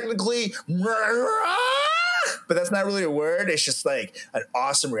 4, technically, but that's not really a word. It's just like an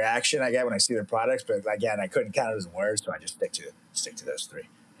awesome reaction I get when I see their products. But again, I couldn't count it as words, so I just stick to those 3.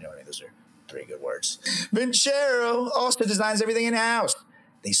 You know what I mean? Those are 3 good words. Vincero also designs everything in-house.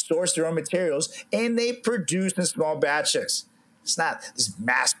 They source their own materials, and they produce in small batches. It's not this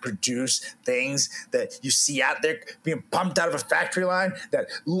mass-produced things that you see out there being pumped out of a factory line that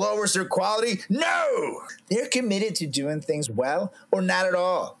lowers their quality. No! They're committed to doing things well or not at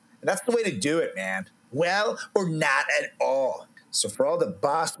all. And that's the way to do it, man. Well or not at all. So for all the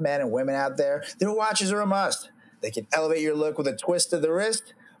boss men and women out there, their watches are a must. They can elevate your look with a twist of the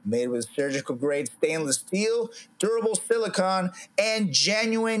wrist, made with surgical-grade stainless steel, durable silicone, and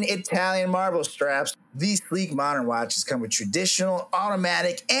genuine Italian marble straps. These sleek modern watches come with traditional,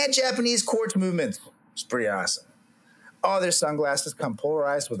 automatic, and Japanese quartz movements. It's pretty awesome. All their sunglasses come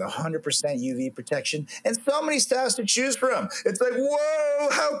polarized with 100% UV protection and so many styles to choose from. It's like, whoa,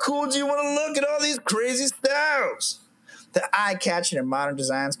 how cool do you want to look at all these crazy styles? The eye-catching and modern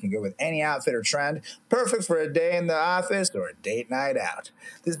designs can go with any outfit or trend, perfect for a day in the office or a date night out.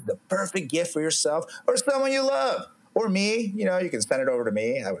 This is the perfect gift for yourself or someone you love. Or me, you can send it over to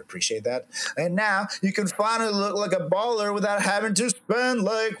me. I would appreciate that. And now you can finally look like a baller without having to spend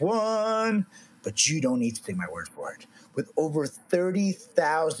like one. But you don't need to take my word for it. With over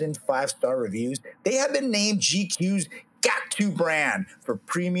 30,000 5-star reviews, they have been named GQ's got-to brand for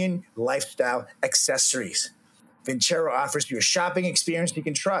premium lifestyle accessories. Vincero offers you a shopping experience you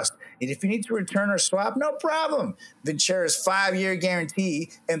can trust. And if you need to return or swap, no problem. Vincero's 5-year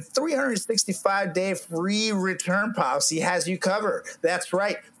guarantee and 365-day free return policy has you covered. That's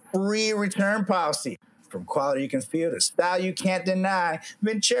right, free return policy. From quality you can feel to style you can't deny,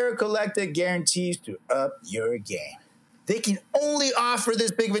 Vincero Collective guarantees to up your game. They can only offer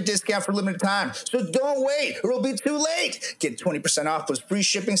this big of a discount for a limited time. So don't wait or it'll be too late. Get 20% off plus free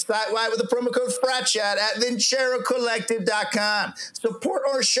shipping site-wide with the promo code FRATCHAT at VinceroCollective.com. Support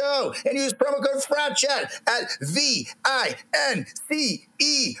our show and use promo code FRATCHAT at VINCERO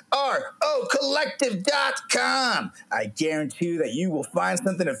Collective.com. I guarantee you that you will find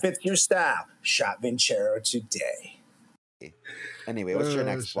something that fits your style. Shop Vincero today. Anyway, what's your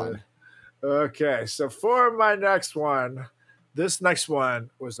next one? Okay, so for my next one, this next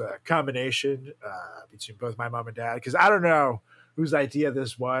one was a combination between both my mom and dad, because I don't know whose idea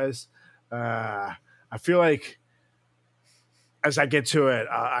this was. I feel like as I get to it,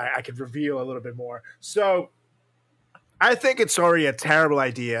 I could reveal a little bit more. So I think it's already a terrible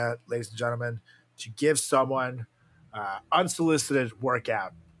idea, ladies and gentlemen, to give someone unsolicited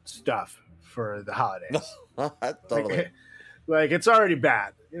workout stuff for the holidays. Totally. Like, it's already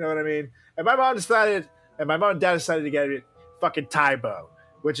bad. You know what I mean? And my mom and dad decided to get me fucking Tybo,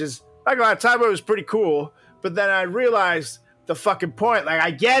 which is, not gonna lie, Tybo is pretty cool. But then I realized the fucking point. Like,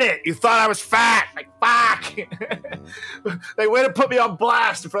 I get it. You thought I was fat. Like, fuck. Like, way to put me on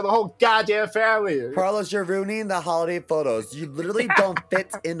blast in front of the whole goddamn family. Carlos, you're ruining the holiday photos. You literally don't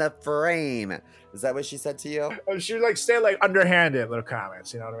fit in the frame. Is that what she said to you? And she like say like underhanded little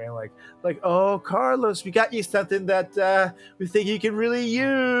comments, you know what I mean? Like, oh, Carlos, we got you something that we think you can really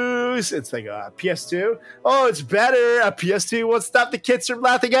use. It's like a PS2. Oh, it's better. A PS2 won't stop the kids from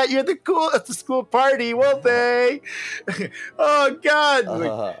laughing at you at the school party, won't they? Oh God!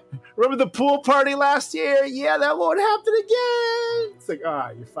 Like, remember the pool party last year? Yeah, that won't happen again. It's like,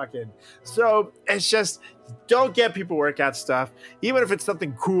 you fucking. So it's just don't get people workout stuff, even if it's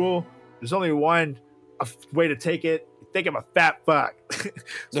something cool. There's only one way to take it. Think I'm a fat fuck.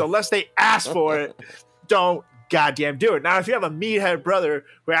 So unless they ask for it, don't goddamn do it. Now, if you have a meathead brother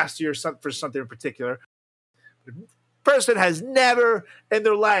who asks you for something in particular, the person has never in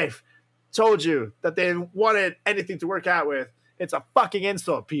their life told you that they wanted anything to work out with. It's a fucking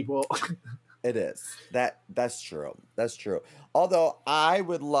insult, people. It is. That's true. That's true. Although I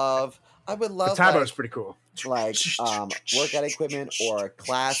would love the Tybo is pretty cool. Like workout equipment or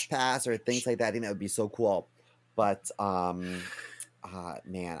class pass or things like that. I think that would be so cool. But man,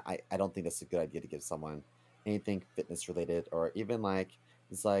 I don't think that's a good idea to give someone anything fitness related, or even like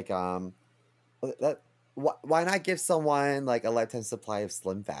it's like that. Why not give someone like a lifetime supply of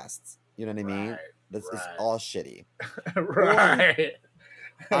Slim Fasts? You know what I mean? This is all shitty. Right.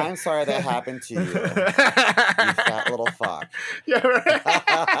 I'm sorry that happened to you, you fat little fuck. Yeah, right.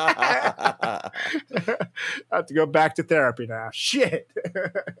 I have to go back to therapy now. Shit.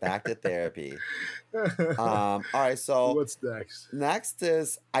 Back to therapy. All right, so what's next? Next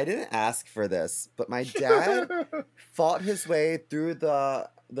is, I didn't ask for this, but my dad fought his way through the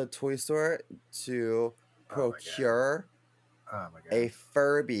toy store to procure a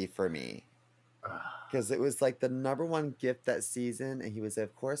Furby for me. Because it was like the number one gift that season, and he was,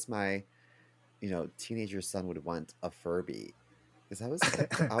 of course, my, teenager son would want a Furby. Because I was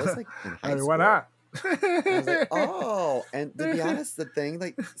like in high school. Why not? I was like, oh, and to be honest, the thing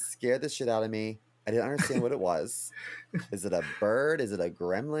like scared the shit out of me. I didn't understand what it was. Is it a bird? Is it a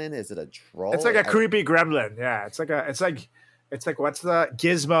gremlin? Is it a troll? It's like a creepy gremlin. Yeah, it's like what's the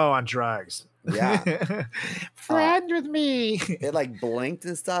Gizmo on drugs? Yeah. Friend with me. It like blinked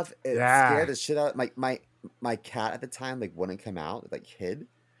and stuff. It scared the shit out. My cat at the time like wouldn't come out. It like hid.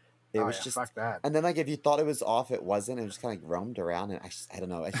 It was just fuck that. And then like if you thought it was off, it wasn't. It just kind of like roamed around, and I don't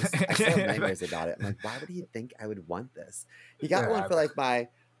know. I still have nightmares about it. I'm like, why would he think I would want this? He got one for like my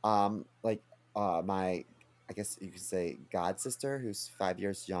my, I guess you could say, god sister, who's 5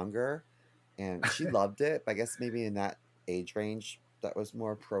 years younger, and she loved it. But I guess maybe in that age range that was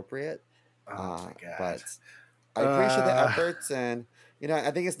more appropriate. My God. But I appreciate the efforts, and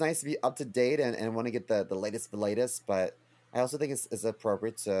I think it's nice to be up to date and want to get the latest. But I also think it's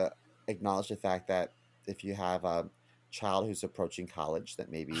appropriate to acknowledge the fact that if you have a child who's approaching college,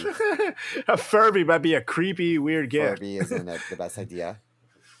 that maybe a Furby might be a creepy, weird gift. Furby isn't the best idea.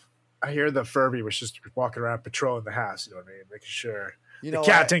 I hear the Furby was just walking around patrolling the house. You know what I mean? Making sure the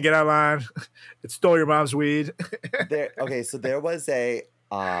cat didn't get out of line. It stole your mom's weed. So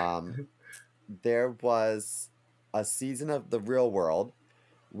there was a season of The Real World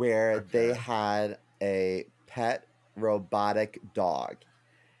where they had a pet robotic dog,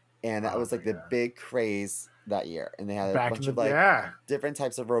 and that was like the big craze that year. And they had a bunch of different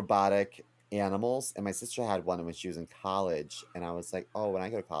types of robotic animals, and my sister had one when she was in college, and I was like, oh, when I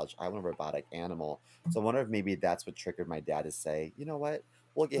go to college I want a robotic animal. So I wonder if maybe that's what triggered my dad to say, you know what,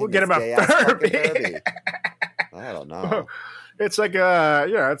 we'll get him a Furby. I don't know. It's like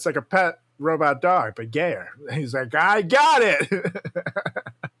a pet robot dog, but gayer. He's like, I got it.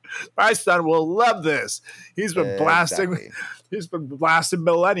 My son will love this. He's been blasting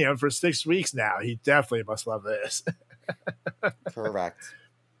Millennium for 6 weeks now. He definitely must love this. Correct.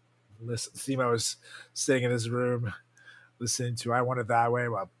 Listen, Simo was sitting in his room listening to I Want It That Way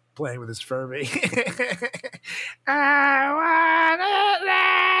while playing with his Furby. I want it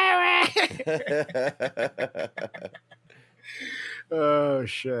that way. Oh,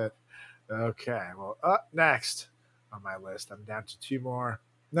 shit. Okay, well, up next on my list, I'm down to 2 more.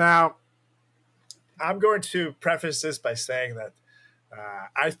 Now, I'm going to preface this by saying that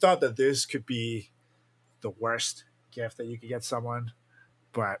I thought that this could be the worst gift that you could get someone,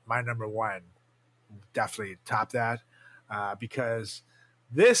 but my number one definitely top that because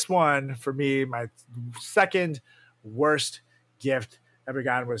this one, for me, my second worst gift ever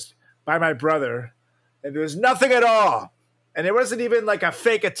gotten was by my brother, and there was nothing at all And it wasn't even like a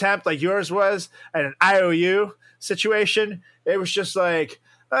fake attempt like yours was at an IOU situation. It was just like,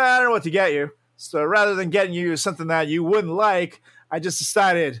 I don't know what to get you. So rather than getting you something that you wouldn't like, I just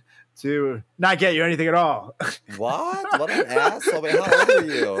decided to not get you anything at all. What? What an asshole. Wait, how old are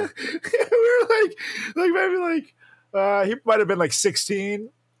you? We were maybe he might have been like 16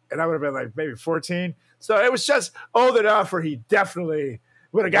 and I would have been like maybe 14. So it was just old enough where he definitely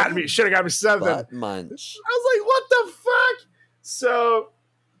would have gotten me, should have got me something. Butt munch. I was like, what the fuck? So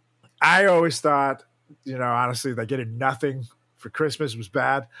I always thought, honestly, that getting nothing for Christmas was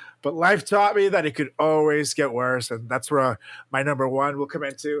bad. But life taught me that it could always get worse. And that's where my number one will come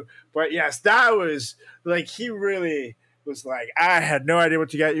into. But yes, that was like, he really was like, I had no idea what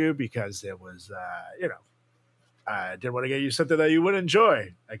to get you because it was, I didn't want to get you something that you would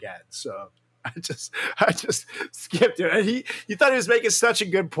enjoy again. So I just skipped it. And he thought he was making such a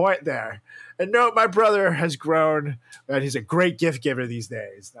good point there. And no, my brother has grown and he's a great gift giver these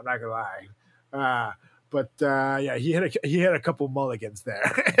days. I'm not gonna lie. But he had a couple mulligans there.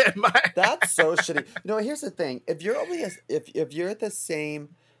 That's so shitty. Here's the thing: if you're only if you're the same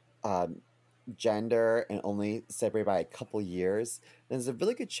gender and only separated by a couple years, then there's a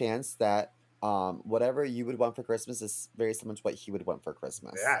really good chance that whatever you would want for Christmas is very similar to what he would want for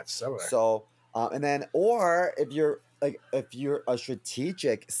Christmas. Yeah, it's similar. So, and then, or if you're a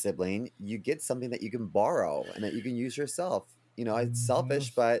strategic sibling, you get something that you can borrow and that you can use yourself. It's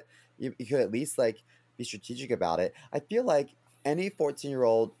selfish, but you could at least be strategic about it. I feel like any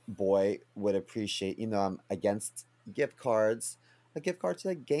 14-year-old boy would appreciate, I'm against gift cards, a gift card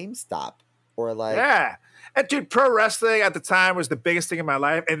to GameStop. Or yeah. And dude, pro wrestling at the time was the biggest thing in my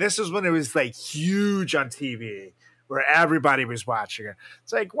life. And this is when it was huge on TV where everybody was watching it.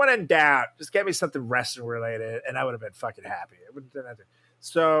 It's like, when in doubt, just get me something wrestling related and I would have been fucking happy.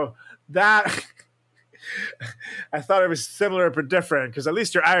 So that I thought it was similar but different because at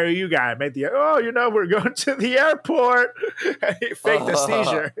least your IOU guy made we're going to the airport. And he faked a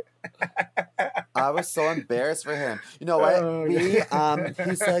seizure. I was so embarrassed for him. You know what? He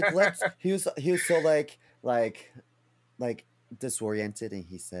was so disoriented, and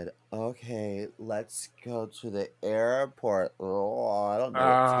he said, "Okay, let's go to the airport." Oh, I don't know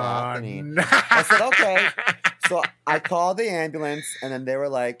what's happening. No. I said, "Okay." So I called the ambulance, and then they were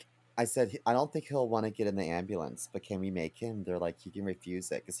like, I said, I don't think he'll want to get in the ambulance, but can we make him? They're like, he can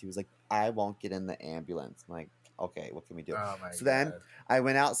refuse it because he was like, I won't get in the ambulance. I'm like, okay, what can we do? Oh my God. Then I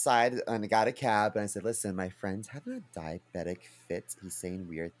went outside and got a cab and I said, listen, my friend's having a diabetic fit. He's saying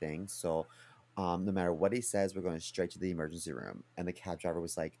weird things. So no matter what he says, we're going straight to the emergency room. And the cab driver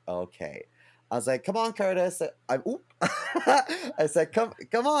was like, okay. I was like, come on, Curtis. I said,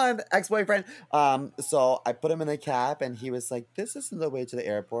 come on, ex-boyfriend. So I put him in the cab and he was like, this isn't the way to the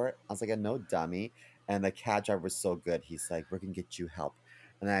airport. I was like, no, dummy. And the cab driver was so good. He's like, we're going to get you help.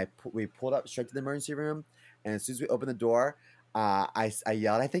 And we pulled up straight to the emergency room. And as soon as we opened the door, I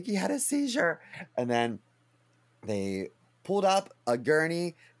yelled, I think he had a seizure. And then they pulled up a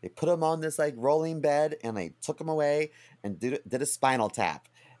gurney. They put him on this rolling bed and they took him away and did a spinal tap.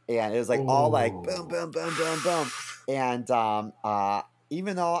 And it was all boom, boom, boom, boom, boom. And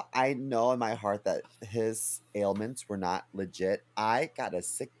even though I know in my heart that his ailments were not legit, I got a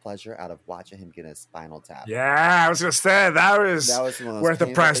sick pleasure out of watching him get a spinal tap. Yeah, I was going to say, that was worth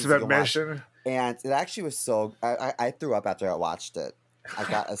the price of admission. And it actually was so... I threw up after I watched it. I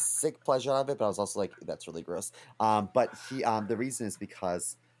got a sick pleasure out of it, but I was also like, that's really gross. But the reason is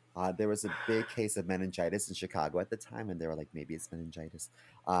because... there was a big case of meningitis in Chicago at the time, and they were like, maybe it's meningitis.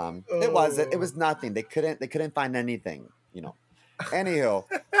 It wasn't. It was nothing. They couldn't find anything, Anywho,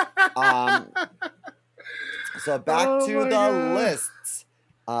 so back to the lists.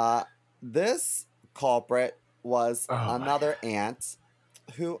 This culprit was another aunt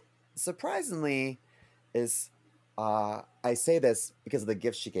who surprisingly is. I say this because of the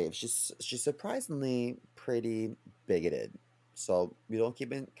gift she gave. She's surprisingly pretty bigoted. So we don't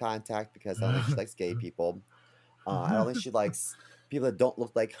keep in contact because I don't think she likes gay people. I don't think she likes people that don't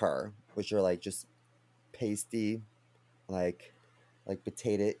look like her, which are just pasty, like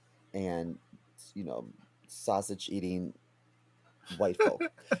potato and sausage eating white folk.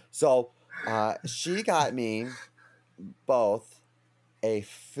 So she got me both a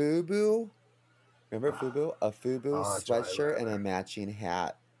FUBU. Remember FUBU? A FUBU sweatshirt and a matching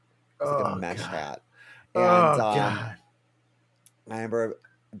hat. It's like a mesh hat. And God. I remember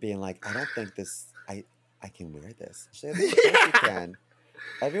being like, I don't think I can wear this. She's like, of course you can.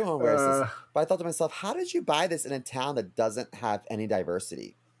 Everyone wears this. But I thought to myself, how did you buy this in a town that doesn't have any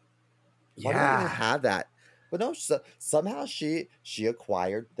diversity? Why do you even have that? But no, somehow she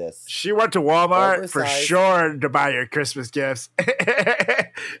acquired this. She went to Walmart for Oversized. sure to buy your Christmas gifts.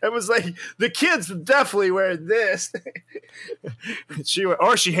 It was like the kids definitely wearing this. She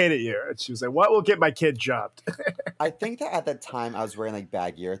hated you. And she was like, "What will get my kid jumped?" I think that at that time I was wearing like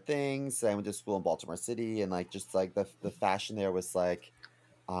baggier things. I went to school in Baltimore City, and like just like the fashion there was like.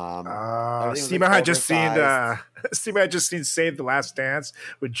 Everything was, Seema like, had just seen oversized. Seema had just seen Save the Last Dance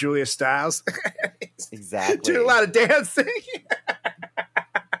with Julia Stiles. Exactly. Doing a lot of dancing.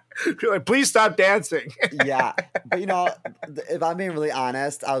 You're like, please stop dancing. Yeah, but you know, if I'm being really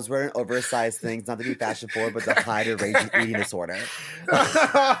honest, I was wearing oversized things, not to be fashion forward, but to hide a raging eating disorder.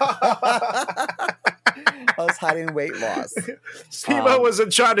 I was hiding weight loss. Seema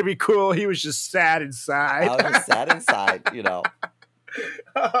wasn't trying to be cool. He was just sad inside. I was just sad inside, you know.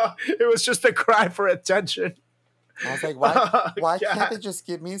 It was just a cry for attention. I was like, why can't they just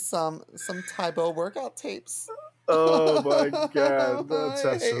give me some Tybo workout tapes? Oh my god, that's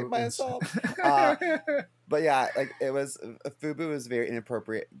I hate myself. But yeah, like it was FUBU was a very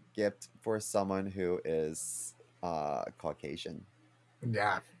inappropriate gift for someone who is Caucasian.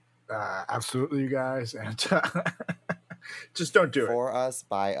 Yeah, absolutely, you guys, and just don't do it for us,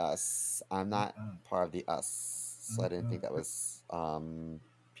 by us. I'm not part of the us, so I didn't think that was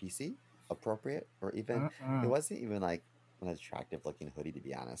PC appropriate, or even it wasn't even like an attractive looking hoodie, to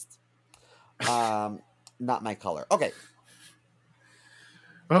be honest. Not my color. Okay.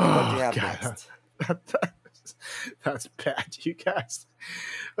 What do you have next? That's bad, you guys.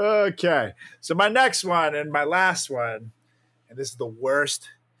 Okay. So my next one and my last one, and this is the worst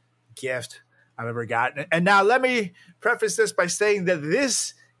gift I've ever gotten. And now let me preface this by saying that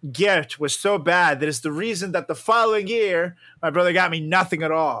this gift was so bad that it's the reason that the following year, my brother got me nothing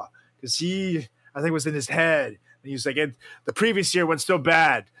at all. Because I think, was in his head. And he was like, the previous year went so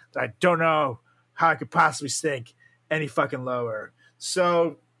bad that I don't know how I could possibly sink any fucking lower.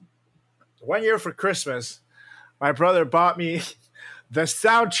 So one year for Christmas, my brother bought me the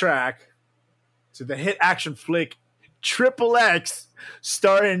soundtrack to the hit action flick Triple X,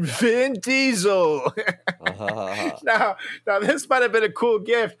 starring Vin Diesel. Now, this might have been a cool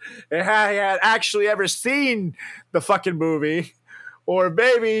gift if I had actually ever seen the fucking movie. Or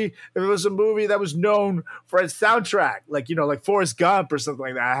maybe if it was a movie that was known for its soundtrack, like, you know, like Forrest Gump or something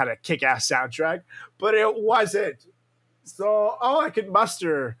like that. I had a kick-ass soundtrack, but it wasn't. So all I could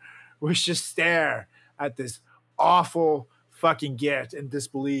muster was just stare at this awful fucking gift in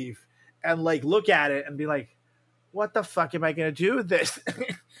disbelief and like look at it and be like, what the fuck am I going to do with this?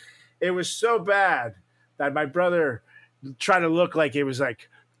 It was so bad that my brother tried to look like it was like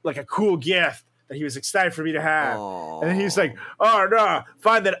a cool gift that he was excited for me to have. Aww. And he's like, oh, no,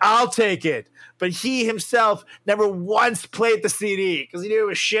 fine, then I'll take it. But he himself never once played the CD because he knew it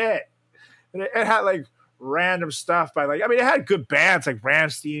was shit. And it had like random stuff by like, I mean, it had good bands like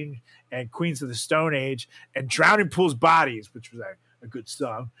Rammstein and Queens of the Stone Age and Drowning Pool's Bodies, which was a good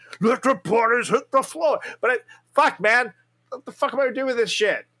song. Let the parties hit the floor. But fuck, man, what the fuck am I going to do with this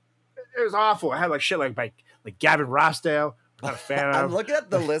shit? It was awful. I had like shit like Gavin Rossdale. Not a fan of. I'm looking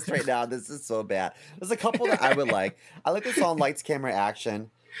at the list right now. This is so bad. There's a couple that I would like. I like the song Lights, Camera, Action.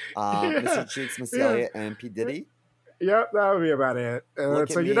 Mr. Cheeks, Missy Elliott, and P. Diddy. Yep, that would be about it.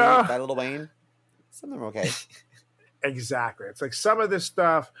 Look at Me by Lil Wayne. Some of them are okay. Exactly. It's like some of this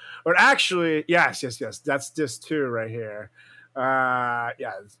stuff, or actually, yes. That's just two right here.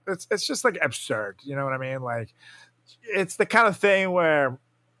 Yeah, it's just like absurd. You know what I mean? Like, it's the kind of thing where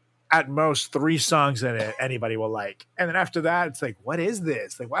at most 3 songs in it anybody will like, and then after that it's like, what is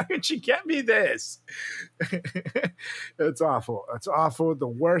this? Like, why didn't you get me this? It's awful. The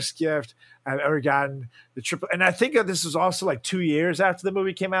worst gift I've ever gotten. The triple, and I think that this was also like 2 years after the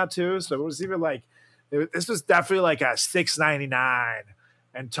movie came out too, so it was even like this was definitely like a $6.99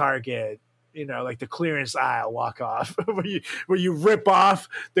 and Target, you know, like the clearance aisle walk off where you rip off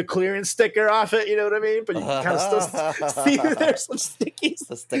the clearance sticker off it, you know what I mean? But you can kind of still see that there's some stickies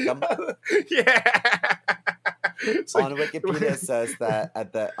to stick them. Yeah. On Wikipedia, it says that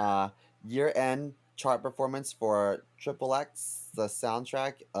at the year-end chart performance for Triple X, the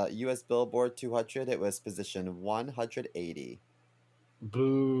soundtrack, U.S. Billboard 200, it was position 180.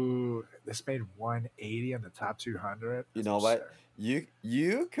 Boo! This made 180 on the top 200. You know what?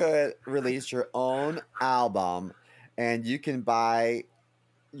 You could release your own album, and you can buy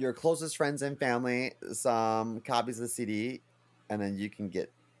your closest friends and family some copies of the CD, and then you can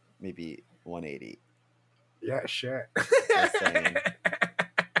get maybe 180. Yeah, shit. Just saying.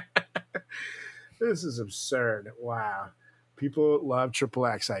 This is absurd. Wow. People love Triple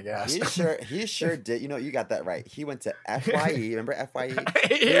X, I guess. He sure did. You know, you got that right. He went to FYE. Remember FYE?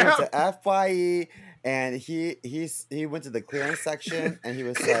 Yeah. He went to FYE, And he went to the clearance section and he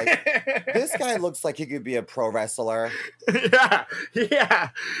was like, "This guy looks like he could be a pro wrestler." Yeah.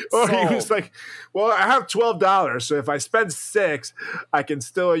 Or he was like, "Well, I have $12, so if I spend $6, I can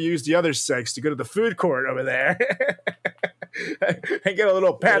still use the other $6 to go to the food court over there and get a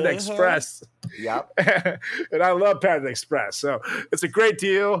little Panda Express." Yep. And I love Panda Express, so it's a great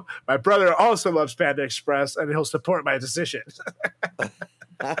deal. My brother also loves Panda Express, and he'll support my decision.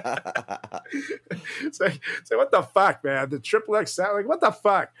 So what the fuck, man? The XXL, like, what the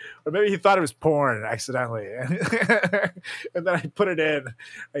fuck? Or maybe he thought it was porn accidentally, and then I put it in,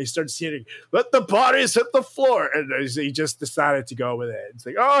 and he started seeing, "Let the bodies hit the floor," and he just decided to go with it. It's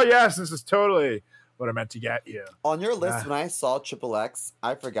like, oh yes, this is totally what I meant to get you. On your list, when I saw XXX,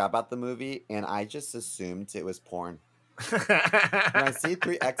 I forgot about the movie, and I just assumed it was porn. When I see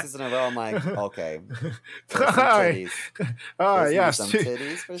 3 X's in a row, I'm like, okay. Titties. Oh, yes. Some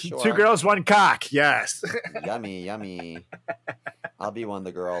titties for sure. 2 girls, 1 cock. Yes. Yummy, yummy. I'll be one of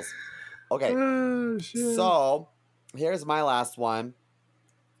the girls. Okay. Oh, shit. So here's my last one.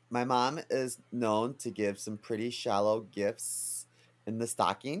 My mom is known to give some pretty shallow gifts in the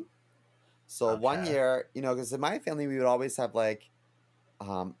stocking. So one year, because in my family, we would always have like,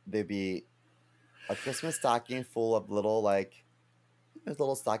 there'd be a Christmas stocking full of little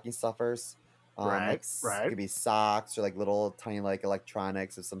little stocking stuffers. It could be socks or like little tiny like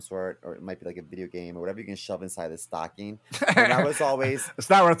electronics of some sort, or it might be like a video game or whatever you can shove inside the stocking. And that was always that's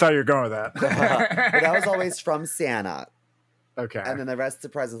not where I thought you were going with that. But that was always from Santa. Okay. And then the rest of the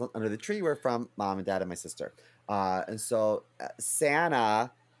presents under the tree were from Mom and Dad and my sister. And so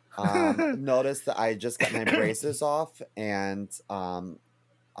Santa noticed that I just got my braces off, and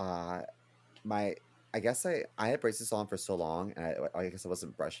I guess I had braces on for so long, and I guess I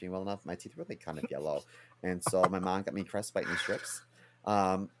wasn't brushing well enough. My teeth were like kind of yellow, and so my mom got me crest whitening strips.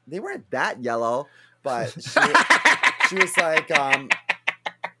 They weren't that yellow, but she was like,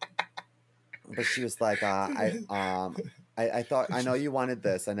 I thought, I know you wanted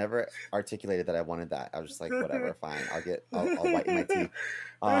this. I never articulated that I wanted that. I was just like, whatever, fine. I'll whiten my teeth.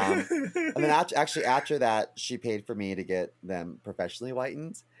 And then after that, she paid for me to get them professionally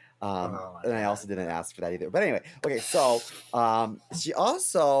whitened. And I also didn't ask for that either. But anyway, okay, so she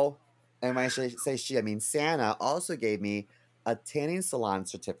also, and when I say she, I mean Santa, also gave me a tanning salon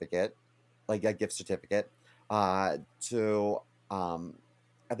certificate, like a gift certificate, to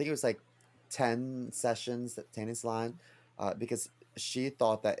I think it was like 10 sessions at tanning salon, because she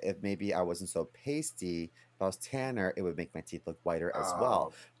thought that if maybe I wasn't so pasty, if I was tanner, it would make my teeth look whiter as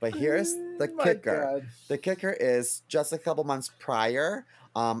well. But here's the kicker. God. The kicker is just a couple months prior,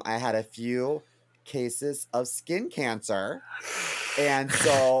 I had a few cases of skin cancer. And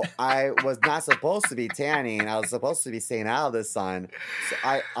so I was not supposed to be tanning. I was supposed to be staying out of the sun. So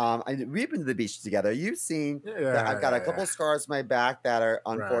we've been to the beach together. You've seen that I've got a couple scars on my back that are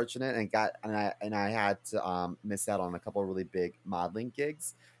unfortunate, and I had to miss out on a couple of really big modeling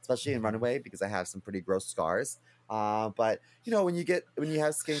gigs, especially in Runaway, because I have some pretty gross scars. But when you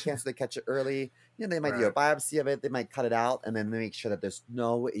have skin cancer, they catch it early. They might do a biopsy of it. They might cut it out, and then they make sure that there's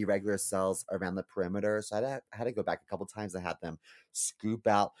no irregular cells around the perimeter. So I had to go back a couple times. I had them scoop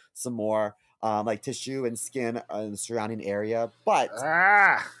out some more like tissue and skin in the surrounding area. But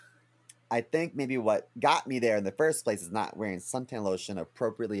I think maybe what got me there in the first place is not wearing suntan lotion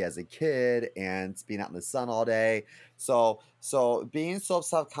appropriately as a kid and being out in the sun all day. So being so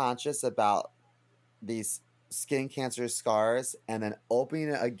self-conscious about these skin cancer scars, and then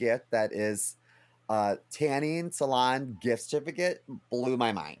opening a gift that is tanning salon gift certificate, blew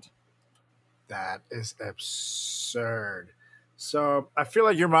my mind. That is absurd. So I feel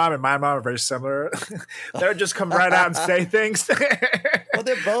like your mom and my mom are very similar. They would just come right out and say things. Well,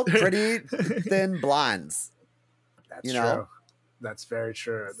 they're both pretty thin blondes. That's true. That's very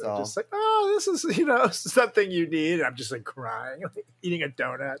true. They're just like, oh, this is something you need. And I'm just like crying, like eating a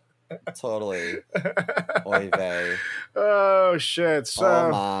donut. Totally. Oy vey. Oh shit. So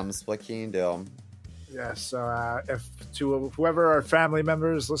moms, what can you do? Yeah, so if to whoever our family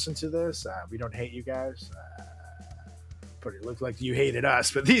members listen to this, we don't hate you guys. Pretty look like you hated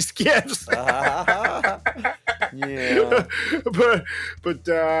us, but these gifts. Yeah. But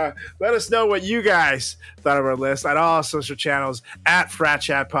let us know what you guys thought of our list at all social channels at Frat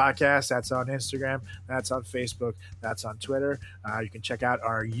Chat Podcast. That's on Instagram. That's on Facebook. That's on Twitter. You can check out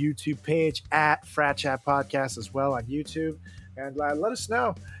our YouTube page at Frat Chat Podcast as well on YouTube. And let us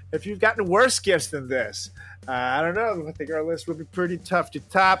know if you've gotten worse gifts than this. I don't know. I think our list would be pretty tough to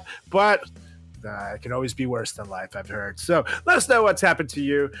top, but It can always be worse than life, I've heard. So let us know what's happened to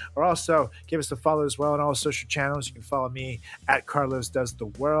you, or also give us a follow as well on all social channels. You can follow me at Carlos Does the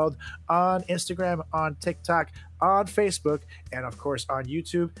World on Instagram, on TikTok, on Facebook, and of course on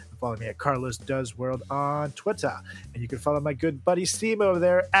YouTube. Follow me at Carlos Does World on Twitter. And you can follow my good buddy Steve over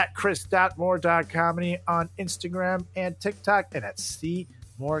there at chris.moore.comedy on Instagram and TikTok, and at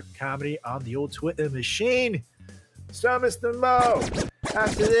cmorecomedy on the old Twitter machine. So, Mr. Mo,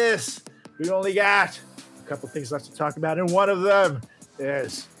 after this, we only got a couple things left to talk about, and one of them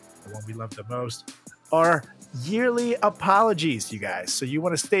is the one we love the most, our yearly apologies, you guys. So you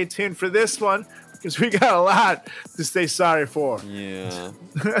want to stay tuned for this one, because we got a lot to say sorry for. Yeah.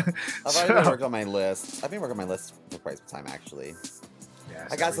 I've been working on my list. I've been working on my list for quite some time, actually. Yeah,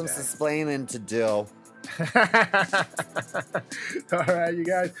 I got some explaining to do. All right, you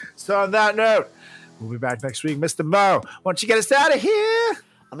guys. So on that note, we'll be back next week. Mr. Mo, why don't you get us out of here?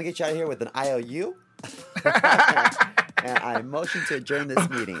 I'm going to get you out of here with an IOU. And I motion to adjourn this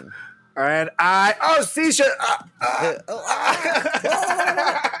meeting. And seizure.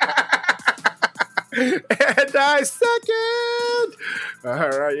 And I second. All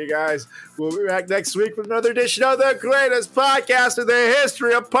right, you guys. We'll be back next week with another edition of the greatest podcast in the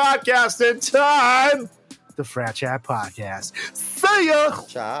history of podcasting time, the Frat Chat Podcast. See ya.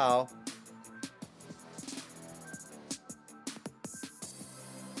 Ciao.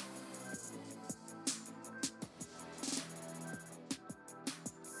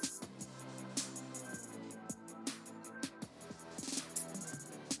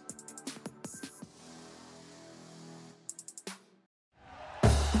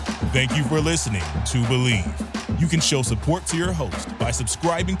 Thank you for listening to Believe. You can show support to your host by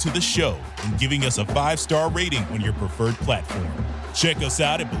subscribing to the show and giving us a 5-star rating on your preferred platform. Check us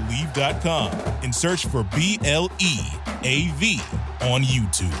out at Believe.com and search for BLEAV on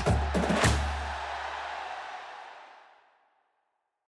YouTube.